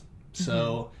failed.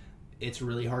 So it's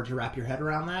really hard to wrap your head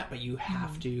around that, but you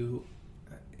have to...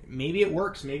 Maybe it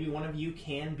works. Maybe one of you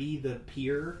can be the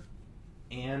peer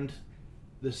and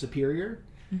the superior.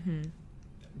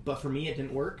 But for me, it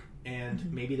didn't work.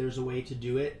 And maybe there's a way to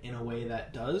do it in a way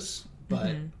that does.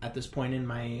 But at this point in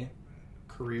my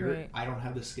career, I don't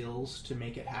have the skills to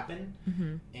make it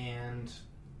happen. And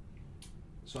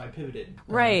so I pivoted.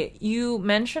 Right. You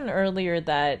mentioned earlier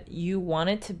that you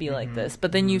wanted to be like this,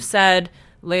 but then you said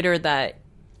later that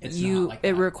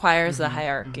it requires a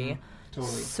hierarchy.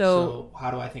 Totally. So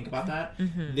how do I think about that?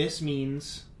 This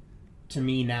means, to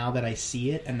me, now that I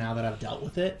see it and now that I've dealt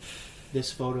with it,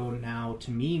 this photo now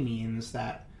to me means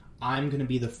that I'm going to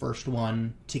be the first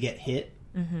one to get hit.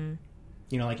 You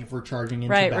know, like if we're charging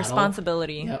into battle.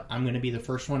 Responsibility. Yep, I'm going to be the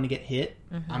first one to get hit.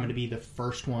 I'm going to be the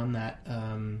first one that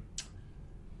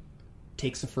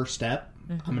takes the first step.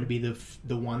 I'm going to be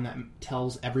the one that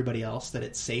tells everybody else that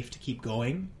it's safe to keep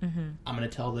going. I'm going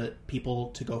to tell the people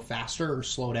to go faster or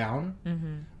slow down.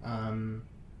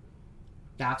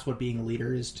 That's what being a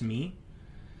leader is to me.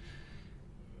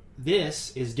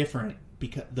 This is different.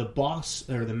 because the boss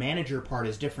or the manager part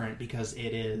is different because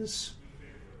it is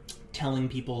telling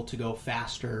people to go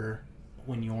faster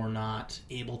when you're not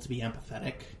able to be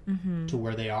empathetic to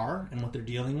where they are and what they're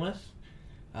dealing with.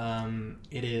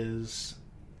 It is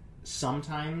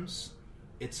sometimes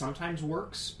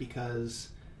works because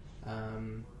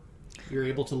you're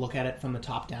able to look at it from the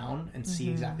top down and see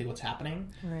exactly what's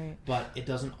happening. Right. But it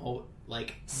doesn't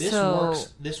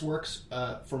this works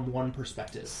from one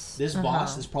perspective. This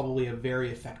boss is probably a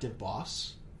very effective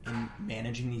boss in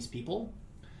managing these people,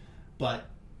 but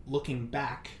looking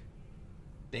back,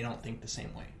 they don't think the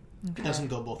same way. Okay. It doesn't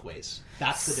go both ways.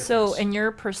 That's the difference. So, in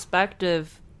your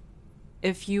perspective,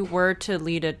 if you were to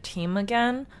lead a team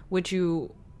again, would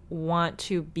you want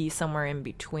to be somewhere in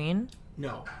between?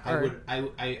 No, I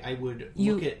would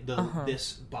look at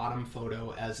this bottom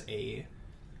photo as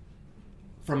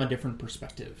from a different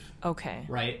perspective. Okay.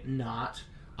 Right? Not,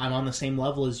 I'm on the same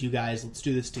level as you guys, let's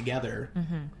do this together.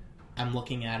 I'm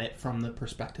looking at it from the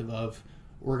perspective of,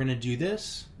 we're going to do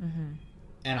this,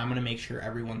 and I'm going to make sure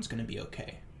everyone's going to be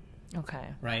okay. Okay.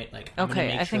 Right? Like,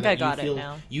 okay, I think I got it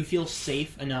now. You feel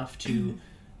safe enough to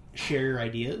share your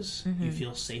ideas. You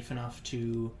feel safe enough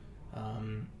to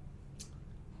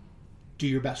do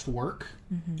your best work.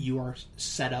 You are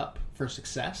set up for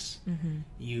success.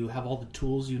 You have all the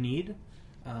tools you need.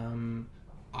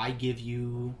 I give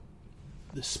you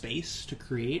the space to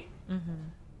create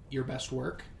your best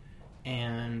work,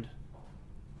 and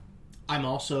I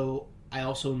also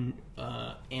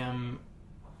am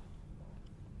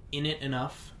in it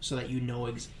enough so that you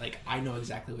know I know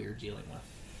exactly what you're dealing with.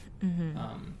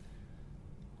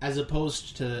 As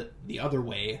opposed to the other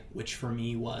way, which for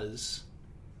me was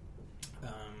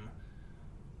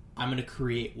I'm going to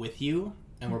create with you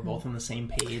and we're both on the same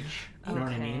page. You know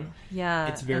what I mean? Yeah.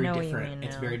 It's very different.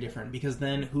 It's very different because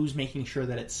then who's making sure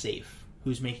that it's safe?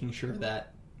 Who's making sure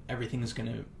that everything is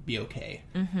going to be okay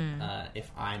if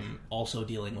I'm also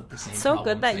dealing with the same so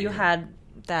problems good that you had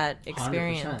that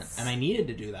experience. 100%. And I needed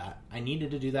to do that. I needed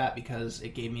to do that because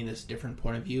it gave me this different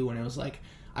point of view, and it was like,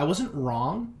 I wasn't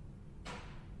wrong.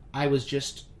 I was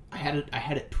just, I had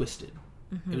it twisted.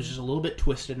 It was just a little bit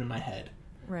twisted in my head.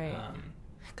 Right.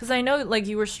 Because I know, like,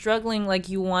 you were struggling, like,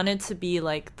 you wanted to be,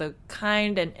 like, the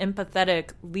kind and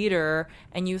empathetic leader,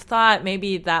 and you thought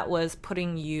maybe that was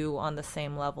putting you on the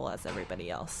same level as everybody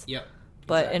else. Yep.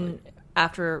 But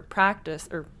after practice,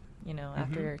 or, you know,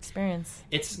 after your experience,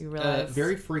 it's you realize... a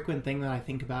very frequent thing that I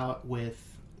think about with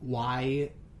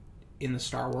why in the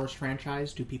Star Wars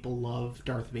franchise do people love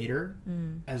Darth Vader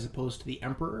as opposed to the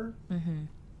Emperor.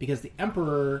 Because the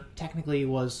Emperor technically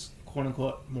was,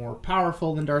 quote-unquote, more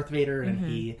powerful than Darth Vader, and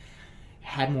he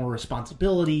had more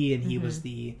responsibility, and he was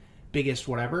the biggest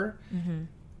whatever.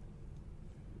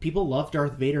 People love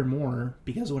Darth Vader more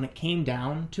because when it came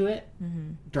down to it,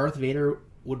 Darth Vader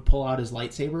would pull out his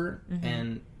lightsaber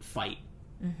and fight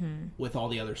with all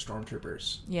the other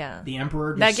stormtroopers. Yeah. The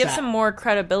Emperor just that gives him more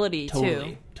credibility,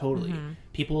 too. Totally.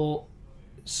 People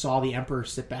saw the Emperor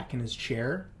sit back in his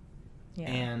chair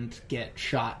and get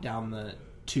shot down the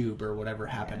tube or whatever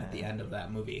happened at the end of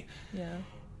that movie. Yeah.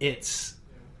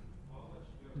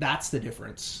 That's the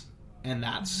difference. And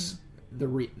that's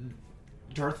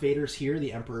Darth Vader's here,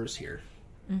 the Emperor's here.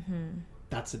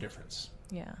 That's the difference.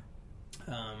 Yeah.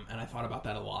 And I thought about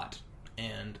that a lot.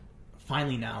 And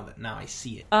finally now I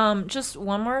see it. Just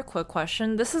one more quick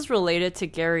question. This is related to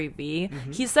Gary Vee.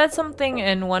 He said something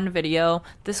in one video.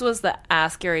 This was the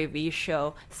Ask Gary Vee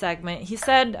show segment. He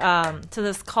said to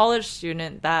this college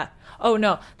student that,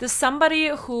 there's somebody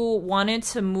who wanted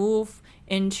to move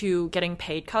into getting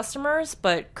paid customers,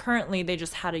 but currently they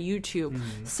just had a YouTube.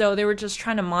 So they were just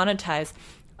trying to monetize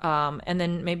and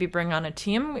then maybe bring on a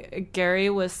team. Gary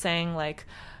was saying, like,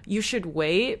 you should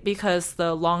wait because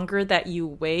the longer that you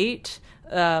wait,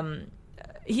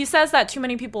 he says that too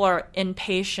many people are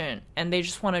impatient and they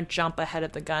just want to jump ahead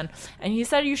of the gun. And he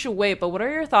said you should wait, but what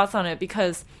are your thoughts on it?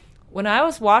 Because when I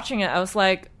was watching it, I was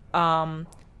like,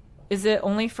 is it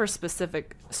only for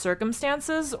specific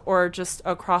circumstances or just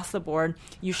across the board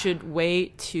you should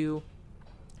wait to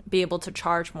be able to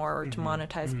charge more or to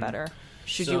monetize better?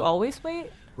 Should you always wait?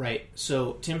 Right.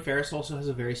 So Tim Ferriss also has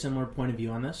a very similar point of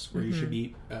view on this, where you should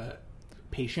be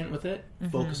patient with it,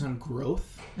 focus on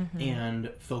growth,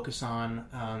 and focus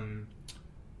on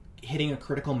hitting a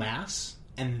critical mass,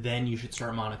 and then you should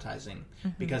start monetizing.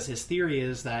 Because his theory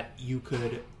is that you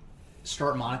could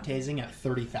start monetizing at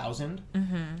 30,000,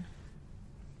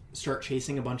 start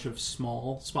chasing a bunch of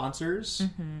small sponsors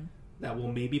that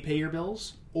will maybe pay your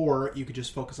bills, or you could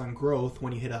just focus on growth.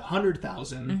 When you hit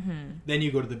 100,000, then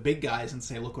you go to the big guys and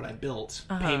say, look what I built,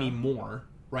 pay me more,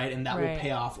 right? And that will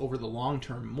pay off over the long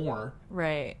term more.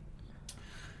 Right.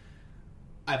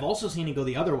 I've also seen it go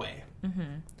the other way.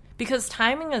 Because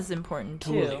timing is important,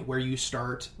 too. Totally. Where you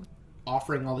start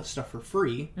offering all this stuff for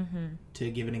free. To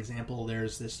give an example,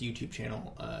 there's this YouTube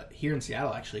channel here in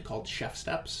Seattle, actually, called Chef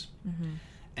Steps.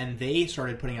 And they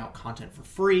started putting out content for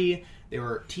free. They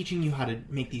were teaching you how to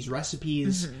make these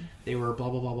recipes. They were blah,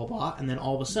 blah, blah, blah, blah. And then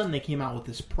all of a sudden, they came out with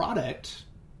this product,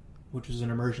 which was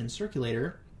an immersion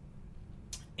circulator.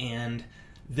 And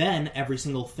then every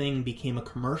single thing became a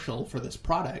commercial for this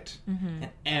product. And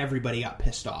everybody got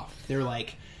pissed off. They're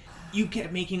like, you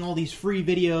kept making all these free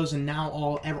videos, and now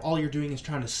all you're doing is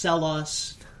trying to sell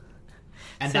us.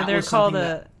 And so that they're was called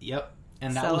something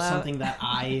that was something that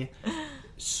I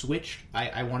switched.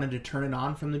 I wanted to turn it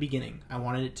on from the beginning. I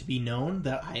wanted it to be known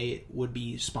that I would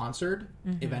be sponsored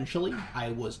eventually.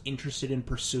 I was interested in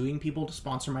pursuing people to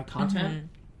sponsor my content.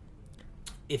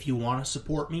 If you want to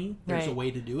support me, there's a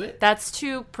way to do it. That's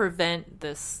to prevent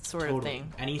this sort of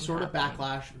thing. Any sort of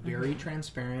backlash, very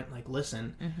transparent. Like,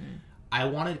 listen, I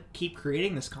want to keep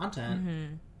creating this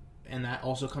content. And that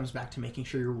also comes back to making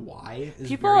sure your why is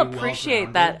people very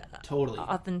appreciate that totally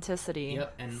authenticity.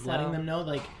 Yep, and letting them know,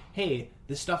 like, hey,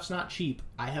 this stuff's not cheap.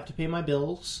 I have to pay my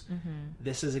bills.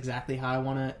 This is exactly how I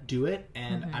want to do it,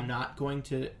 and I'm not going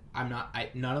to.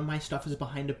 None of my stuff is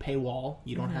behind a paywall.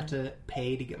 You don't have to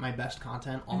pay to get my best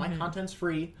content. All my content's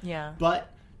free. Yeah. But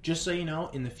just so you know,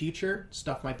 in the future,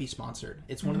 stuff might be sponsored.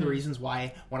 It's one of the reasons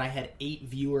why when I had 8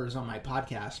 viewers on my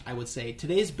podcast, I would say,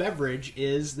 today's beverage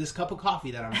is this cup of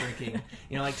coffee that I'm drinking.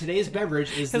 Like, today's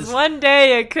beverage is this. Because one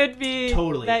day it could be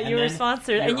that you were then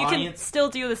sponsored. And you can still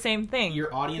do the same thing.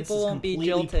 Your audience is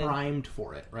completely primed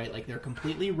for it, right? Like, they're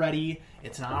completely ready.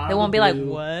 It's not out of They won't the be like,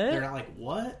 blue. what? They're not like,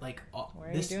 what? Like,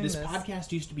 this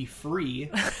podcast used to be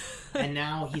free, and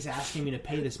now he's asking me to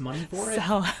pay this money for it?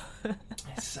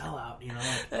 Sell out,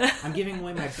 like, I'm giving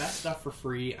away my best stuff for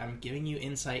free. I'm giving you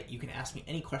insight. You can ask me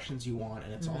any questions you want,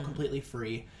 and it's all completely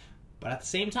free. But at the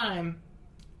same time,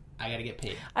 I gotta get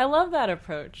paid. I love that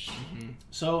approach.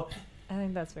 So I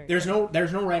think that's very there's no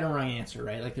right or wrong answer,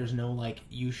 right? Like, there's no, like,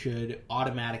 you should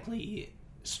automatically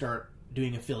start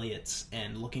doing affiliates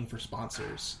and looking for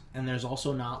sponsors. And there's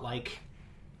also not, like,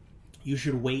 you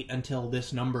should wait until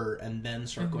this number and then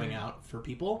start going out for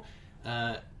people.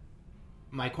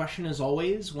 My question is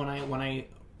always, when I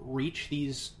reach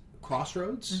these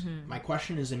crossroads, my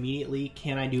question is immediately,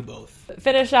 can I do both?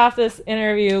 Finish off this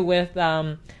interview with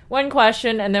one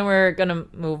question, and then we're going to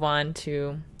move on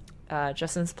to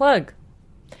Justin's plug.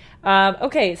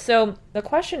 Okay, so the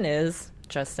question is,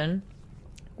 Justin,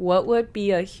 what would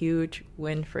be a huge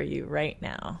win for you right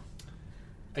now?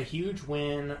 A huge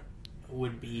win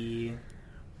would be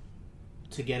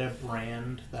to get a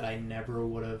brand that I never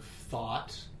would have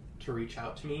thought to reach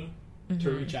out to me,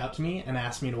 and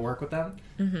ask me to work with them.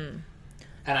 And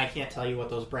I can't tell you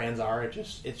what those brands are.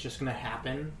 It's just going to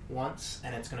happen once,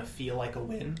 and it's going to feel like a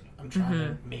win. I'm trying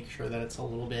to make sure that it's a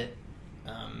little bit.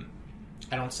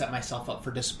 I don't set myself up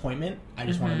for disappointment. I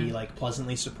just want to be, like,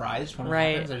 pleasantly surprised when it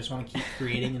happens. I just want to keep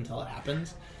creating until it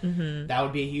happens. That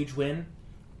would be a huge win.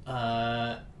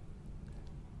 I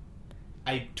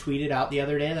tweeted out the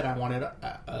other day that I wanted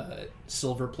a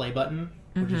silver play button,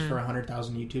 which is for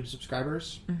 100,000 YouTube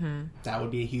subscribers. That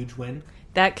would be a huge win.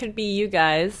 That could be you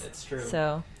guys. That's true.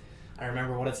 So I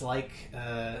remember what it's like.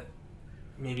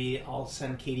 Maybe I'll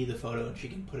send Cady the photo and she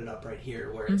can put it up right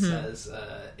here where it says,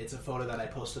 it's a photo that I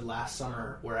posted last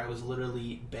summer where I was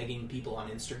literally begging people on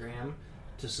Instagram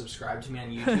to subscribe to me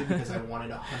on YouTube because I wanted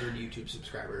 100 YouTube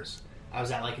subscribers. I was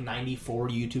at like 94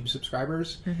 YouTube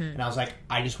subscribers, and I was like,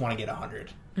 I just want to get 100.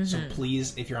 So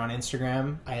please, if you're on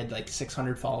Instagram, I had like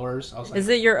 600 followers. I was like, is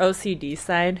it your OCD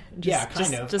side? Yeah,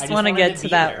 kind of. Just want to get to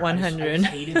that 100. I just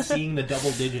hated seeing the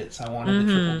double digits. I wanted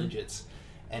the triple digits.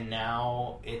 And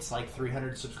now it's like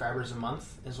 300 subscribers a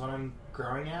month is what I'm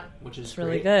growing at, which is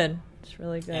really good. It's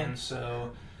really good. And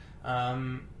so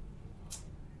that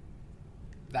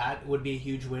would be a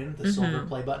huge win, the silver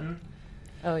play button.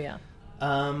 Oh, yeah.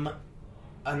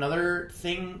 Another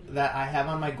thing that I have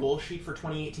on my goal sheet for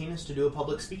 2018 is to do a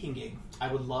public speaking gig.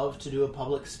 I would love to do a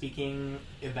public speaking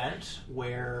event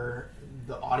where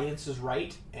the audience is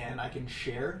right and I can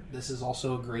share. This is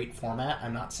also a great format.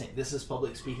 I'm not saying this is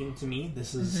public speaking to me.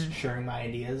 This is sharing my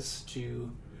ideas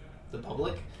to the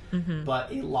public.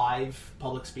 But a live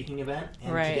public speaking event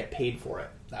and to get paid for it.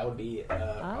 That would be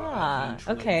a huge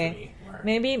win for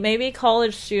me. Maybe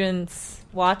college students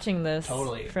watching this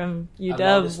from UW I'd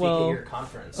love to speak at your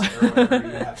conference or whatever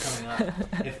you have coming up.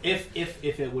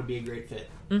 If it would be a great fit.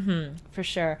 For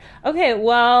sure. Okay,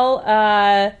 well,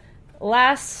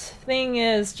 last thing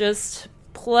is just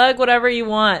plug whatever you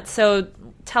want. So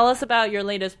tell us about your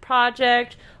latest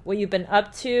project, what you've been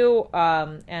up to,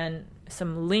 and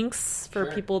some links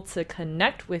for people to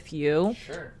connect with you.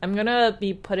 Sure. I'm going to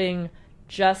be putting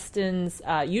Justin's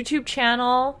YouTube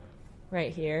channel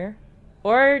right here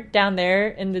or down there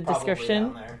in the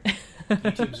description. Down there.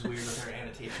 YouTube's weird with her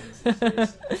annotations these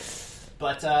days.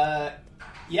 But,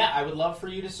 yeah, I would love for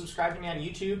you to subscribe to me on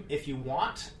YouTube if you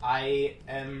want. I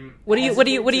am. What do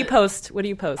you post? What do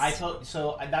you post?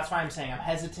 So that's why I'm saying I'm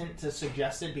hesitant to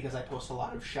suggest it because I post a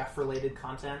lot of chef related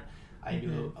content. I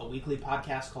do a weekly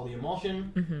podcast called The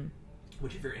Emulsion,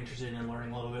 which if you're interested in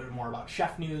learning a little bit more about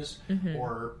chef news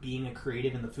or being a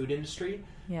creative in the food industry,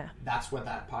 that's what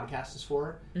that podcast is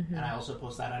for. And I also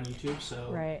post that on YouTube.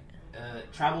 So. Right.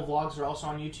 Travel vlogs are also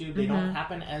on YouTube. They don't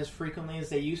happen as frequently as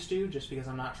they used to, just because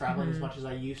I'm not traveling as much as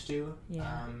I used to.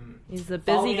 Yeah. He's a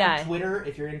busy follow me guy. On Twitter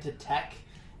if you're into tech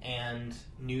and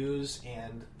news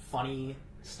and funny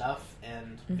stuff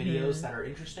and videos that are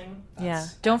interesting.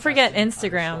 Don't forget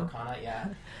Instagram.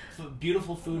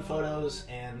 Beautiful food photos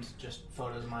and just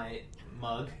photos of my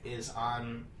mug is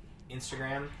on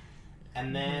Instagram.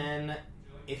 And then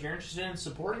if you're interested in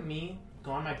supporting me,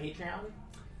 go on my Patreon.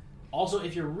 Also,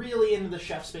 if you're really into the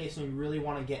chef space and you really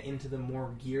want to get into the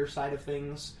more gear side of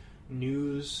things,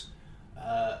 news,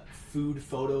 food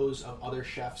photos of other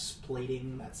chefs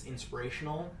plating that's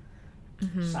inspirational,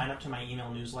 sign up to my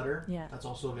email newsletter. That's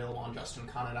also available on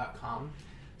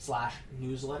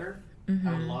justinkana.com/newsletter.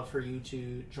 I would love for you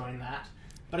to join that.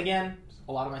 But again,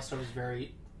 a lot of my stuff is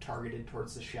very targeted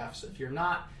towards the chefs. If you're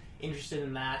not interested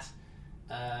in that,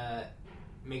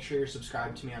 make sure you're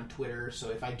subscribed to me on Twitter,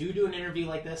 so if I do an interview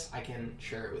like this, I can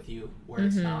share it with you where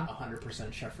it's not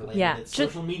 100% chef related. It's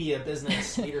social media,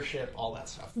 business, leadership, all that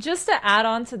stuff. Just to add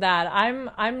on to that,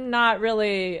 I'm not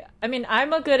really... I mean,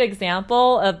 I'm a good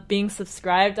example of being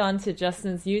subscribed onto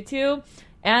Justin's YouTube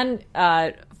and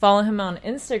follow him on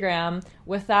Instagram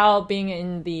without being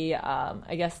in the,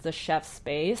 I guess, the chef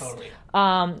space. Totally.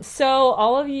 So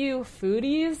all of you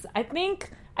foodies, I think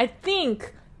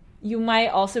you might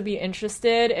also be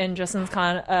interested in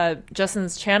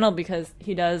Justin's channel because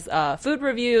he does food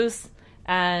reviews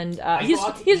and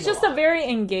he's just a very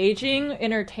engaging,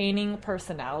 entertaining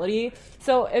personality.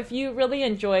 So if you really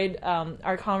enjoyed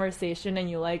our conversation and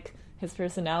you like his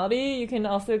personality, you can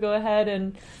also go ahead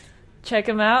and check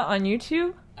him out on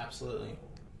YouTube. Absolutely.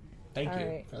 Thank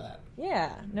you for that.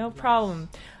 Yeah, no problem.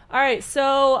 All right,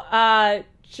 so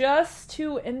just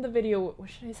to end the video,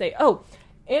 what should I say? Oh,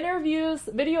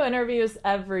 video interviews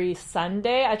every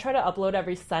Sunday. I try to upload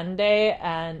every Sunday,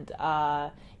 and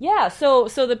so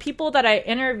the people that I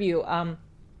interview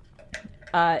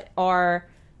are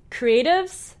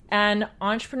creatives and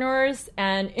entrepreneurs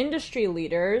and industry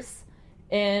leaders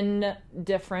in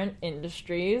different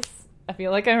industries. I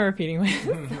feel like I'm repeating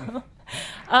myself.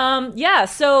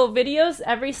 So videos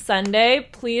every Sunday.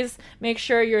 Please make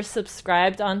sure you're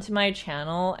subscribed onto my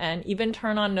channel and even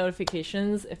turn on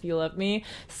notifications if you love me.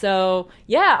 So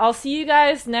I'll see you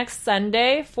guys next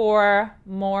Sunday for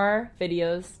more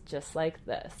videos just like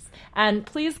this. And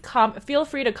please feel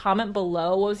free to comment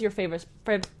below what was your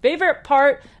favorite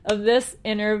part of this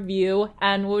interview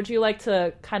and what would you like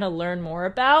to kind of learn more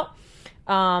about.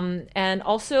 And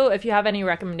also, if you have any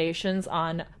recommendations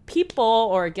on people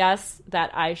or guests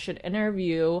that I should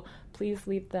interview, please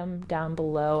leave them down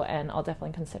below and I'll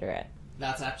definitely consider it.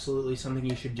 That's absolutely something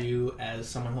you should do as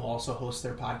someone who also hosts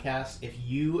their podcast. If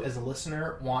you, as a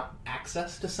listener, want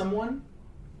access to someone,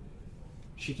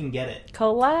 she can get it.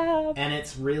 Collab. And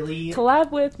it's really...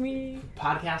 Collab with me.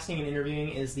 Podcasting and interviewing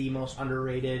is the most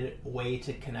underrated way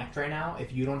to connect right now.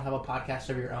 If you don't have a podcast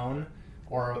of your own,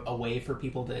 or a way for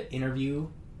people to interview,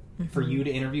 for you to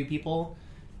interview people,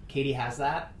 Cady has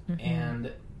that.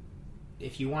 And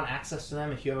if you want access to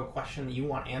them, if you have a question that you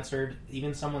want answered,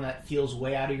 even someone that feels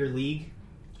way out of your league,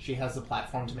 she has the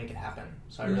platform to make it happen.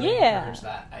 So I really encourage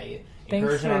that. I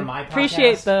encourage it on my podcast.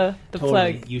 Appreciate the totally.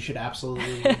 plug. You should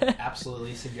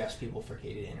absolutely suggest people for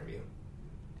Cady to interview.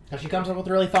 Because she comes up with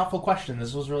really thoughtful questions.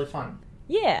 This was really fun.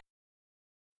 Yeah.